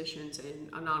of musicians and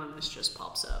Anonymous just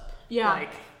pops up. Yeah.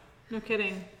 No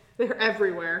kidding. They're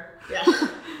everywhere. Yeah.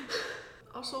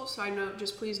 Also, side note,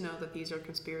 just please know that these are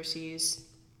conspiracies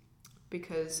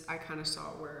because I kind of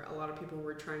saw where a lot of people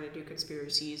were trying to do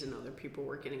conspiracies and other people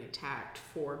were getting attacked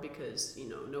because,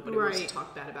 nobody wants to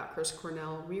talk bad about Chris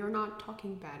Cornell. We are not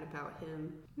talking bad about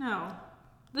him. No.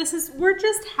 We're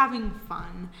just having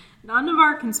fun. None of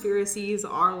our conspiracies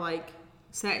are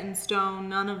set in stone.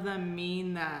 None of them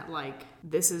mean that, like,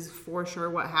 this is for sure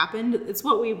what happened. It's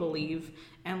what we believe.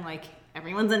 And, like,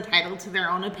 everyone's entitled to their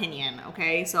own opinion,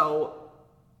 okay? So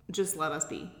just let us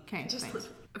be. Okay, thanks.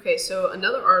 Okay, so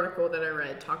another article that I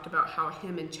read talked about how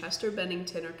him and Chester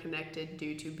Bennington are connected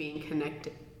due to being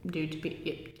connected to a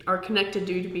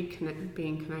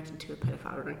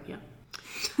pedophile ring. Yeah.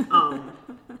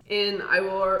 And I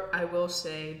will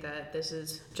say that this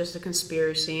is just a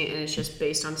conspiracy and it's just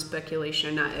based on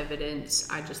speculation, not evidence.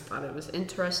 I just thought it was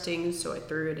interesting, so I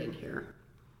threw it in here.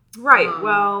 Right.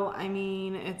 Well, I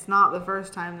mean, it's not the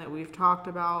first time that we've talked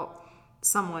about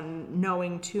someone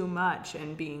knowing too much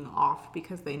and being off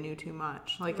because they knew too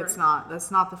much. Like, Right.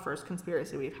 That's not the first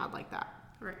conspiracy we've had like that.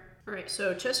 Right. All right.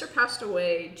 So Chester passed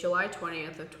away July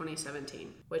 20th of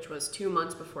 2017, which was 2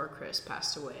 months before Chris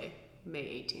passed away, May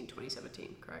 18,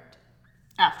 2017. Correct?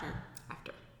 After.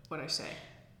 What'd I say?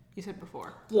 You said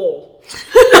before. Lol.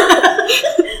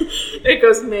 It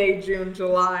goes May, June,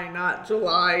 July, not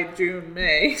July, June,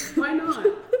 May. Why not?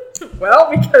 Well,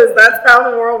 because that's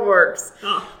how the world works.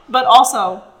 Oh. But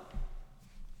also,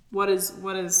 what is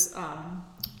July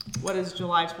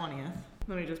 20th?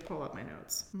 Let me just pull up my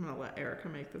notes. I'm gonna let Erica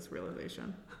make this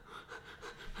realization.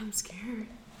 I'm scared.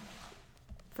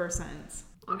 First sentence.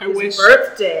 On I his wish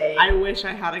birthday. I wish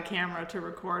I had a camera to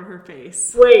record her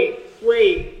face.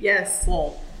 Wait. Yes.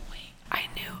 Lol. Wait, I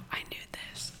knew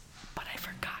this, but I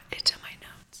forgot it's in my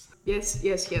notes.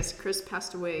 Yes. Chris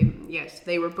passed away. Yes,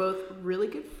 they were both really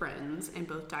good friends and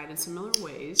both died in similar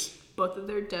ways. Both of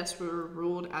their deaths were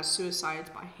ruled as suicides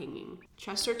by hanging.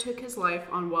 Chester took his life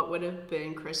on what would have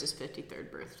been Chris's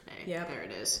 53rd birthday. Yep. There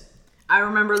it is. I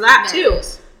remember that There too. it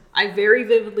is. I very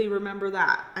vividly remember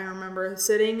that. I remember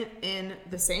sitting in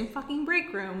the same fucking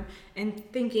break room and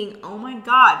thinking, oh my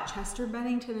god, Chester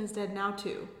Bennington is dead now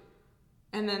too.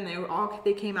 And then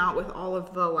they came out with all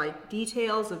of the like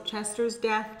details of Chester's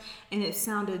death, and it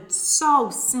sounded so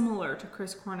similar to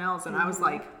Chris Cornell's, and I was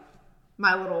like,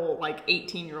 my little like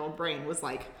 18-year-old brain was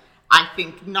like, I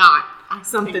think not.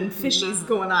 Something fishy's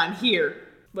going on here.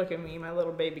 Look at me, my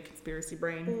little baby conspiracy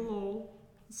brain.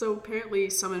 So apparently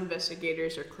some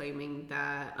investigators are claiming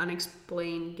that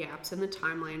unexplained gaps in the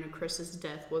timeline of Chris's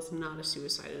death was not a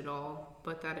suicide at all,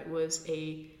 but that it was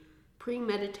a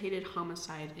premeditated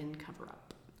homicide and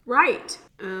cover-up. Right.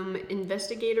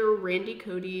 Investigator Randy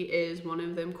Cody is one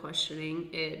of them questioning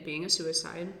it being a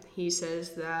suicide. He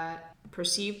says that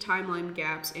perceived timeline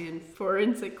gaps and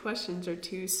forensic questions are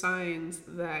two signs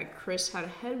that Chris had a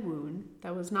head wound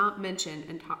that was not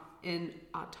mentioned in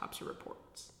autopsy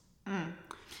reports.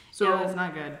 So yeah, that's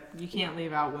not good. You can't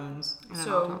leave out wounds in an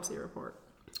autopsy report.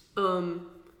 I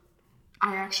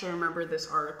actually remember this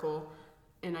article,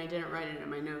 and I didn't write it in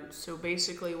my notes. So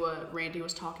basically what Randy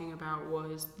was talking about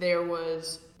was there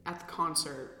was at the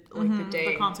concert, like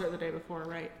the concert the day before,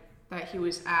 right? that he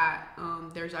was at,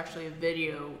 there's actually a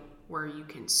video where you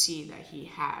can see that he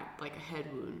had like a head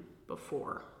wound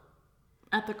before.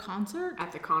 At the concert?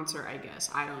 At the concert, I guess.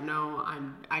 I don't know.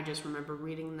 I just remember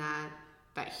reading that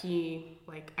he,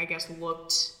 like, I guess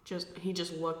he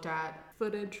just looked at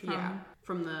Footage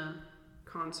from the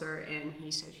concert, and he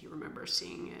said he remembers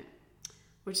seeing it,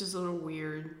 which is a little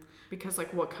weird because,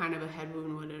 like, what kind of a head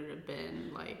wound would it have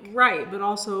been? Like, right, but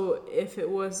also if it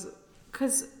was,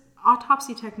 because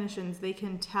autopsy technicians, they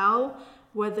can tell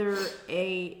whether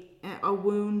a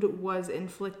wound was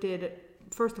inflicted,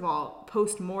 first of all,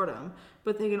 post-mortem,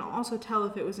 but they can also tell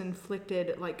if it was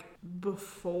inflicted like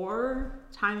before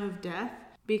time of death,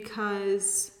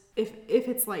 because if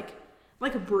it's like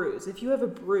a bruise, if you have a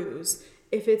bruise,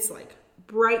 if it's like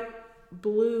bright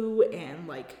blue and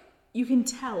like you can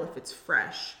tell if it's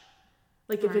fresh,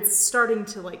 like if it's starting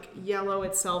to like yellow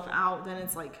itself out, then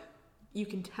it's like you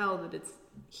can tell that it's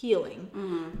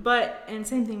healing. But and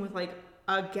same thing with like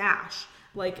a gash,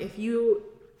 like if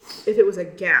it was a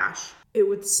gash, it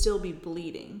would still be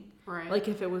bleeding. Right. Like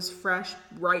if it was fresh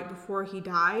right before he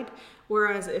died.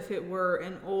 Whereas if it were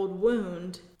an old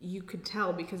wound, you could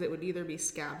tell because it would either be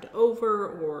scabbed over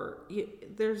or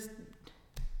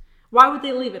why would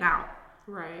they leave it out?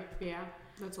 right, yeah,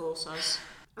 that's a little sus.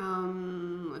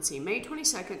 Let's see, May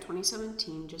 22nd,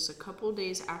 2017, just a couple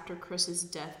days after Chris's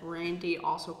death, Randy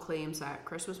also claims that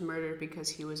Chris was murdered because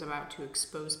he was about to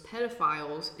expose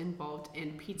pedophiles involved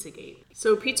in Pizzagate.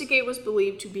 So Pizzagate was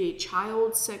believed to be a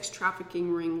child sex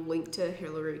trafficking ring linked to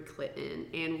Hillary Clinton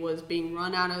and was being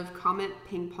run out of Comet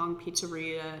Ping Pong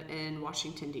Pizzeria in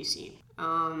Washington, D.C.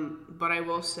 But I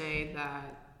will say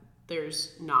that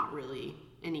there's not really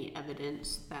any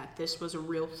evidence that this was a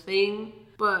real thing.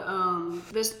 But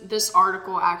this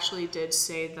article actually did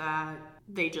say that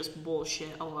they just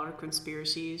bullshit a lot of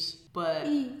conspiracies. But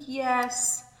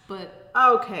yes. But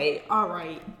okay, all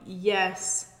right.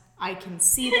 Yes, I can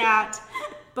see that.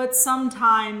 But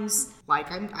sometimes,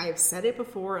 like I've said it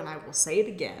before and I will say it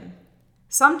again,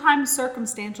 sometimes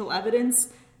circumstantial evidence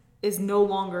is no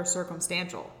longer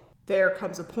circumstantial. There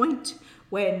comes a point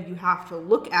when you have to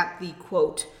look at the,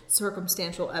 quote,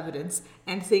 circumstantial evidence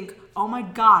and think, oh my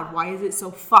God, why is it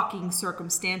so fucking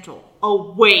circumstantial?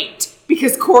 Oh, wait,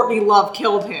 because Courtney Love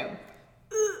killed him.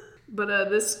 But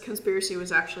this conspiracy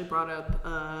was actually brought up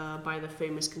by the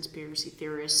famous conspiracy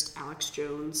theorist Alex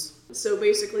Jones. So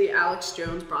basically, Alex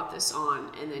Jones brought this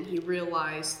on, and then he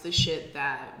realized the shit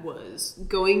that was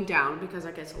going down, because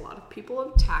I guess a lot of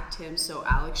people attacked him, so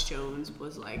Alex Jones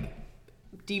was like,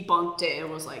 debunked it and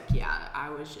was like, yeah, I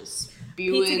was just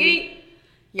spewing. Pizzagate?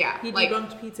 Yeah. He like,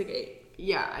 debunked Pizzagate.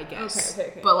 Yeah, I guess.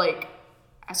 Okay. But like,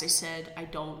 as I said, I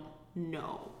don't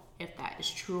know if that is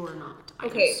true or not.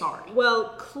 I'm sorry.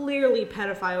 Well, clearly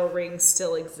pedophile rings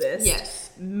still exist.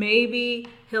 Yes. Maybe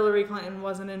Hillary Clinton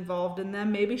wasn't involved in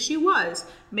them. Maybe she was.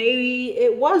 Maybe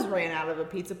it was ran out of a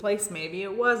pizza place. Maybe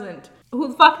it wasn't. Who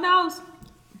the fuck knows?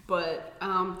 But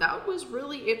that was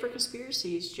really it for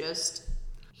conspiracies. Just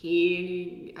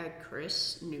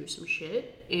Chris knew some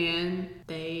shit and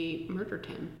they murdered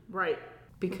him. Right.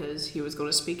 Because he was going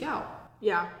to speak out.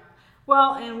 Yeah.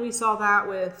 Well, and we saw that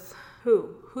with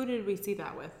who? Who did we see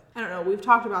that with? I don't know. We've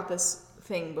talked about this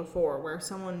thing before where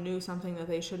someone knew something that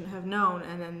they shouldn't have known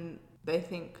and then they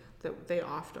think that they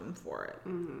offed them for it.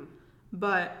 Mm-hmm.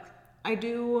 But I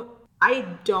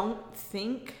don't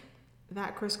think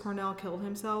that Chris Cornell killed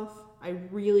himself. I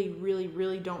really, really,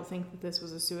 really don't think that this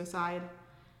was a suicide.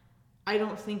 I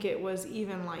don't think it was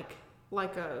even like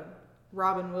a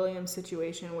Robin Williams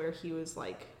situation where he was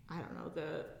like, I don't know,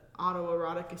 the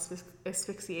autoerotic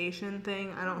asphyxiation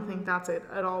thing. I don't think that's it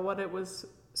at all what it was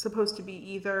supposed to be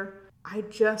either. I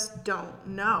just don't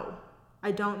know.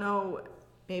 I don't know.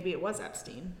 Maybe it was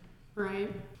Epstein.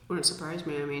 Right. Wouldn't surprise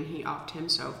me. I mean, he offed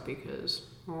himself because,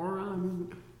 or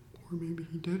maybe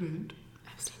he didn't.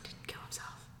 Epstein didn't kill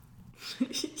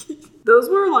himself. Those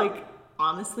were like,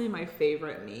 honestly, my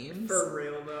favorite memes. For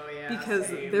real though, yeah. Because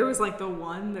same. there was like the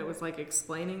one that was like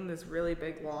explaining this really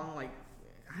big long, like,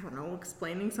 I don't know,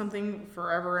 explaining something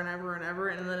forever and ever and ever,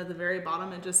 and then at the very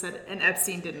bottom it just said, and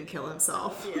Epstein didn't kill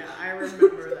himself. Yeah, I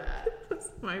remember that. That's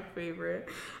my favorite.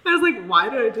 I was like, why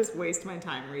did I just waste my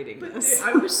time reading this?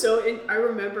 Dude, I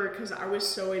remember because I was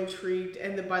so intrigued,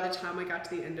 and then by the time I got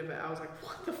to the end of it, I was like,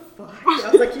 what the fuck? I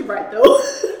was like, you're right though.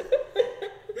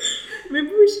 Maybe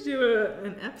we should do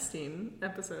an Epstein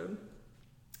episode.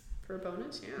 For a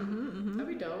bonus, yeah. That'd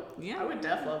be dope. Yeah. I would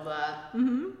def love that.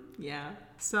 Yeah.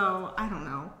 So, I don't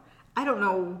know. I don't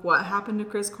know what happened to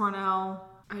Chris Cornell.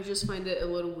 I just find it a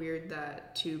little weird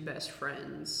that two best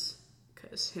friends,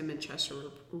 because him and Chester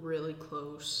were really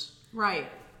close. Right.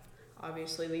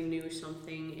 Obviously, they knew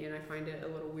something, and I find it a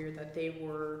little weird that they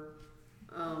were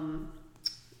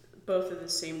both of the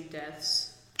same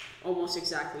deaths, almost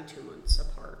exactly 2 months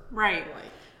apart. Right.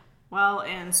 Well,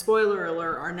 and spoiler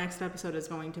alert, our next episode is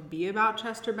going to be about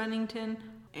Chester Bennington,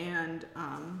 and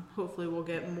hopefully we'll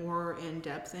get more in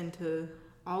depth into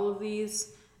all of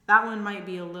these. That one might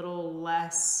be a little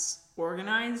less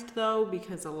organized, though,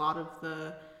 because a lot of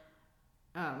the,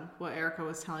 what Erica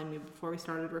was telling me before we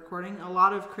started recording, a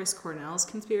lot of Chris Cornell's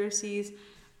conspiracies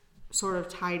sort of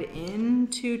tied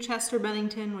into Chester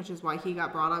Bennington, which is why he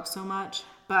got brought up so much.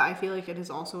 But I feel like it is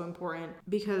also important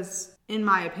because, in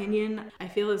my opinion, I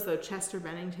feel as though Chester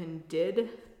Bennington did.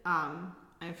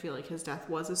 I feel like his death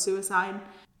was a suicide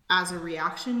as a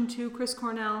reaction to Chris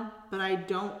Cornell. But I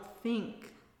don't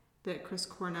think that Chris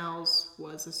Cornell's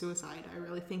was a suicide. I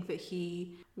really think that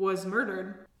he was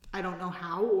murdered. I don't know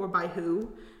how or by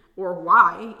who or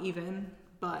why even,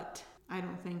 but I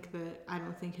don't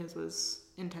think his was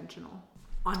intentional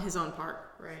on his own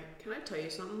part. Right. Can I tell you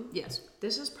something? Yes.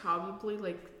 This is probably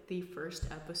like the first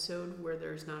episode where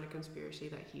there's not a conspiracy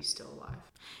that he's still alive.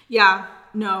 Yeah,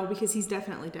 no, because he's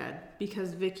definitely dead.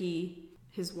 Because Vicky,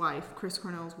 his wife, Chris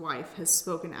Cornell's wife, has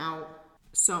spoken out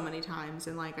so many times,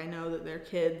 and like I know that they're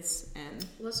kids. And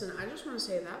listen, I just want to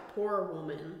say that poor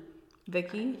woman,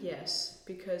 Vicky. Yes,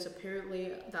 because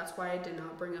apparently that's why I did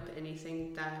not bring up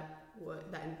anything that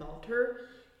involved her,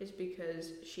 is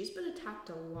because she's been attacked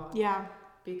a lot. Yeah.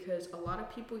 Because a lot of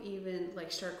people even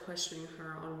like start questioning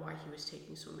her on why he was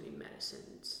taking so many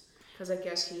medicines. Because I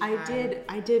guess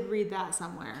I did read that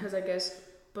somewhere. Because I guess,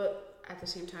 but at the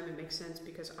same time it makes sense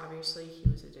because obviously he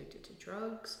was addicted to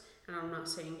drugs, and I'm not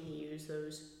saying he used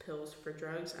those pills for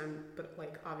drugs. But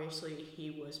like obviously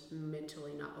he was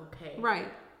mentally not okay.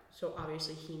 Right. So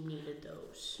obviously he needed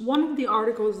those. One of the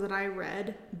articles that I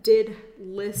read did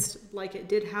list, like it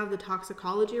did have the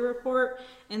toxicology report,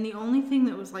 and the only thing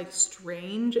that was like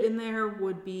strange in there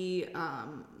would be,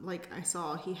 like I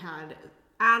saw he had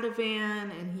Ativan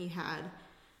and he had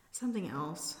something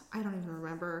else. I don't even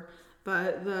remember.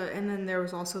 But and then there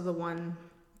was also the one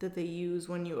that they use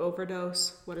when you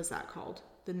overdose. What is that called?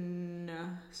 The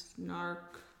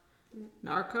narco?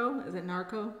 Is it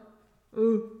narco?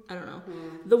 Ooh, I don't know.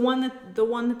 The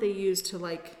one that they use to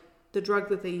like the drug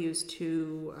that they use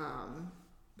to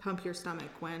pump your stomach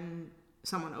when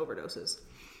someone overdoses.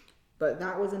 But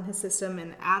that was in his system,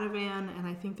 and Ativan, and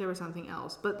I think there was something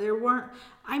else. But there weren't.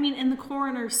 I mean, and the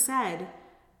coroner said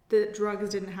that drugs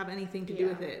didn't have anything to do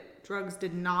with it. Drugs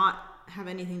did not have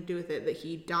anything to do with it. That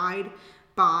he died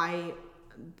by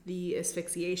the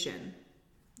asphyxiation.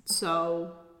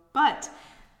 So, but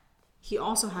he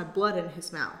also had blood in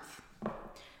his mouth.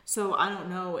 So I don't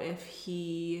know if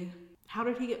how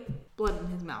did he get blood in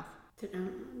his mouth?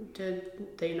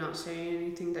 Did they not say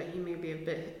anything that he maybe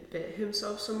bit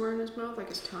himself somewhere in his mouth, like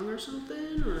his tongue or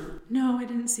something? Or? No, I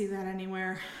didn't see that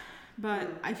anywhere. But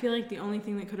I feel like the only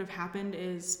thing that could have happened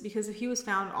is because if he was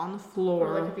found on the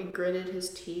floor, or like if he gritted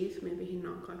his teeth, maybe he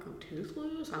knocked like a tooth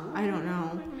loose. I don't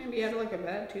know. Maybe he had like a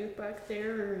bad tooth back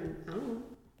there, and I don't know.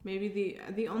 Maybe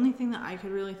the only thing that I could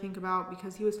really think about,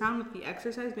 because he was found with the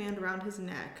exercise band around his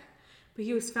neck, but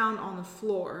he was found on the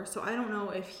floor. So I don't know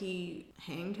if he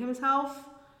hanged himself.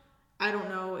 I don't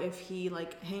know if he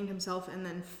like hanged himself and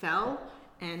then fell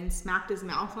and smacked his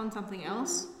mouth on something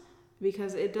else,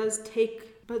 because it does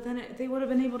take, but then they would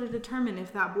have been able to determine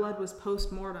if that blood was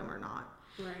post-mortem or not.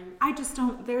 Right. I just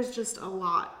don't, there's just a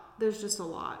lot.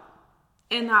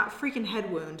 And that freaking head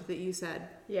wound that you said.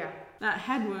 Yeah. That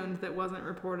head wound that wasn't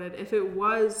reported, if it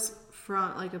was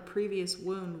from like a previous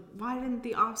wound, why didn't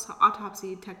the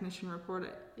autopsy technician report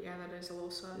it? Yeah, that is a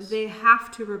little sus. They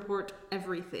have to report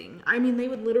everything. I mean, they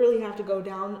would literally have to go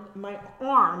down my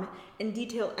arm and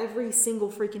detail every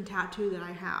single freaking tattoo that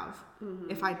I have.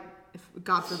 Mm-hmm. If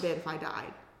God forbid, if I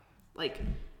died. Like,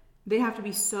 they have to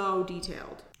be so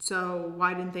detailed. So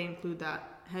why didn't they include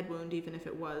that head wound even if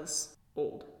it was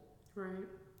old? Right.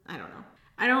 I don't know.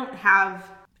 I don't have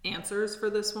answers for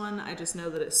this one. I just know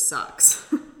that it sucks.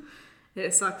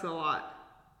 It sucks a lot.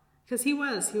 Because he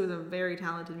was a very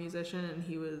talented musician, and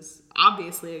he was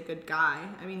obviously a good guy.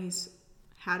 I mean, he's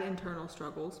had internal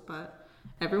struggles, but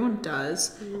everyone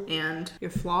does. Mm-hmm. And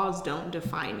your flaws don't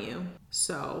define you.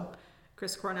 So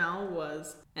Chris Cornell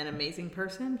was an amazing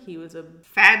person. He was a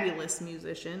fabulous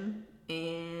musician,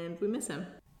 and we miss him.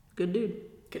 Good dude.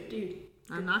 Good dude.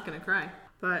 I'm not going to cry.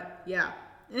 But yeah.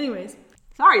 Anyways,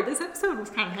 sorry, this episode was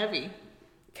kind of heavy.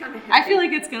 I feel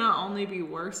like it's going to only be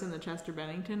worse in the Chester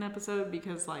Bennington episode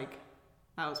because, like,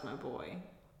 that was my boy.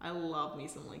 I love me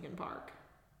some Linkin Park.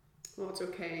 Well, it's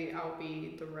okay. I'll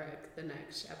be the wreck the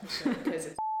next episode because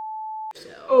it's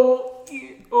so.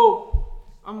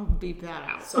 I'm gonna beep that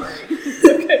out. Sorry. It's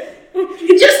okay.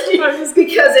 Just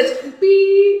because it's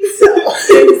beep. So.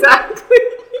 Exactly.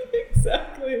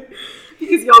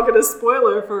 Because y'all get a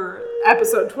spoiler for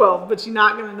episode 12, but you're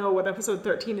not gonna know what episode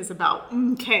 13 is about.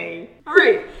 Okay. All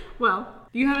right. Well,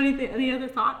 do you have any other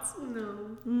thoughts?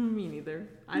 No. Me neither.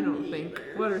 I don't think.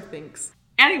 What are thinks?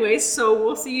 Anyways, so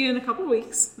we'll see you in a couple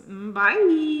weeks. Bye.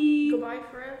 Goodbye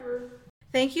forever.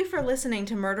 Thank you for listening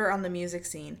to Murder on the Music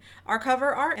Scene. Our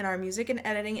cover art and our music and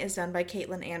editing is done by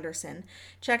Caitlin Anderson.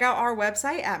 Check out our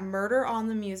website at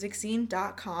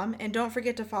murderonthemusicscene.com, and don't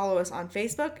forget to follow us on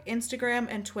Facebook, Instagram,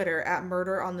 and Twitter at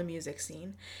Murder on the Music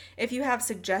Scene. If you have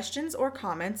suggestions or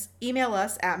comments, email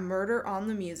us at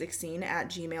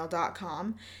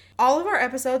murderonthemusicscene@gmail.com. All of our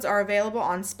episodes are available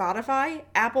on Spotify,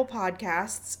 Apple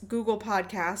Podcasts, Google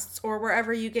Podcasts, or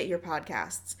wherever you get your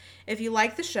podcasts. If you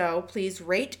like the show, please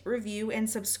rate, review, and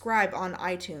subscribe on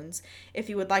iTunes. If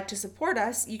you would like to support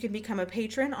us, you can become a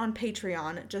patron on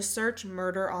Patreon. Just search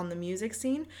Murder on the Music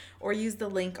Scene or use the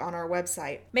link on our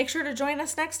website. Make sure to join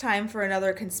us next time for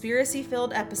another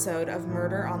conspiracy-filled episode of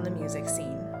Murder on the Music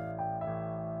Scene.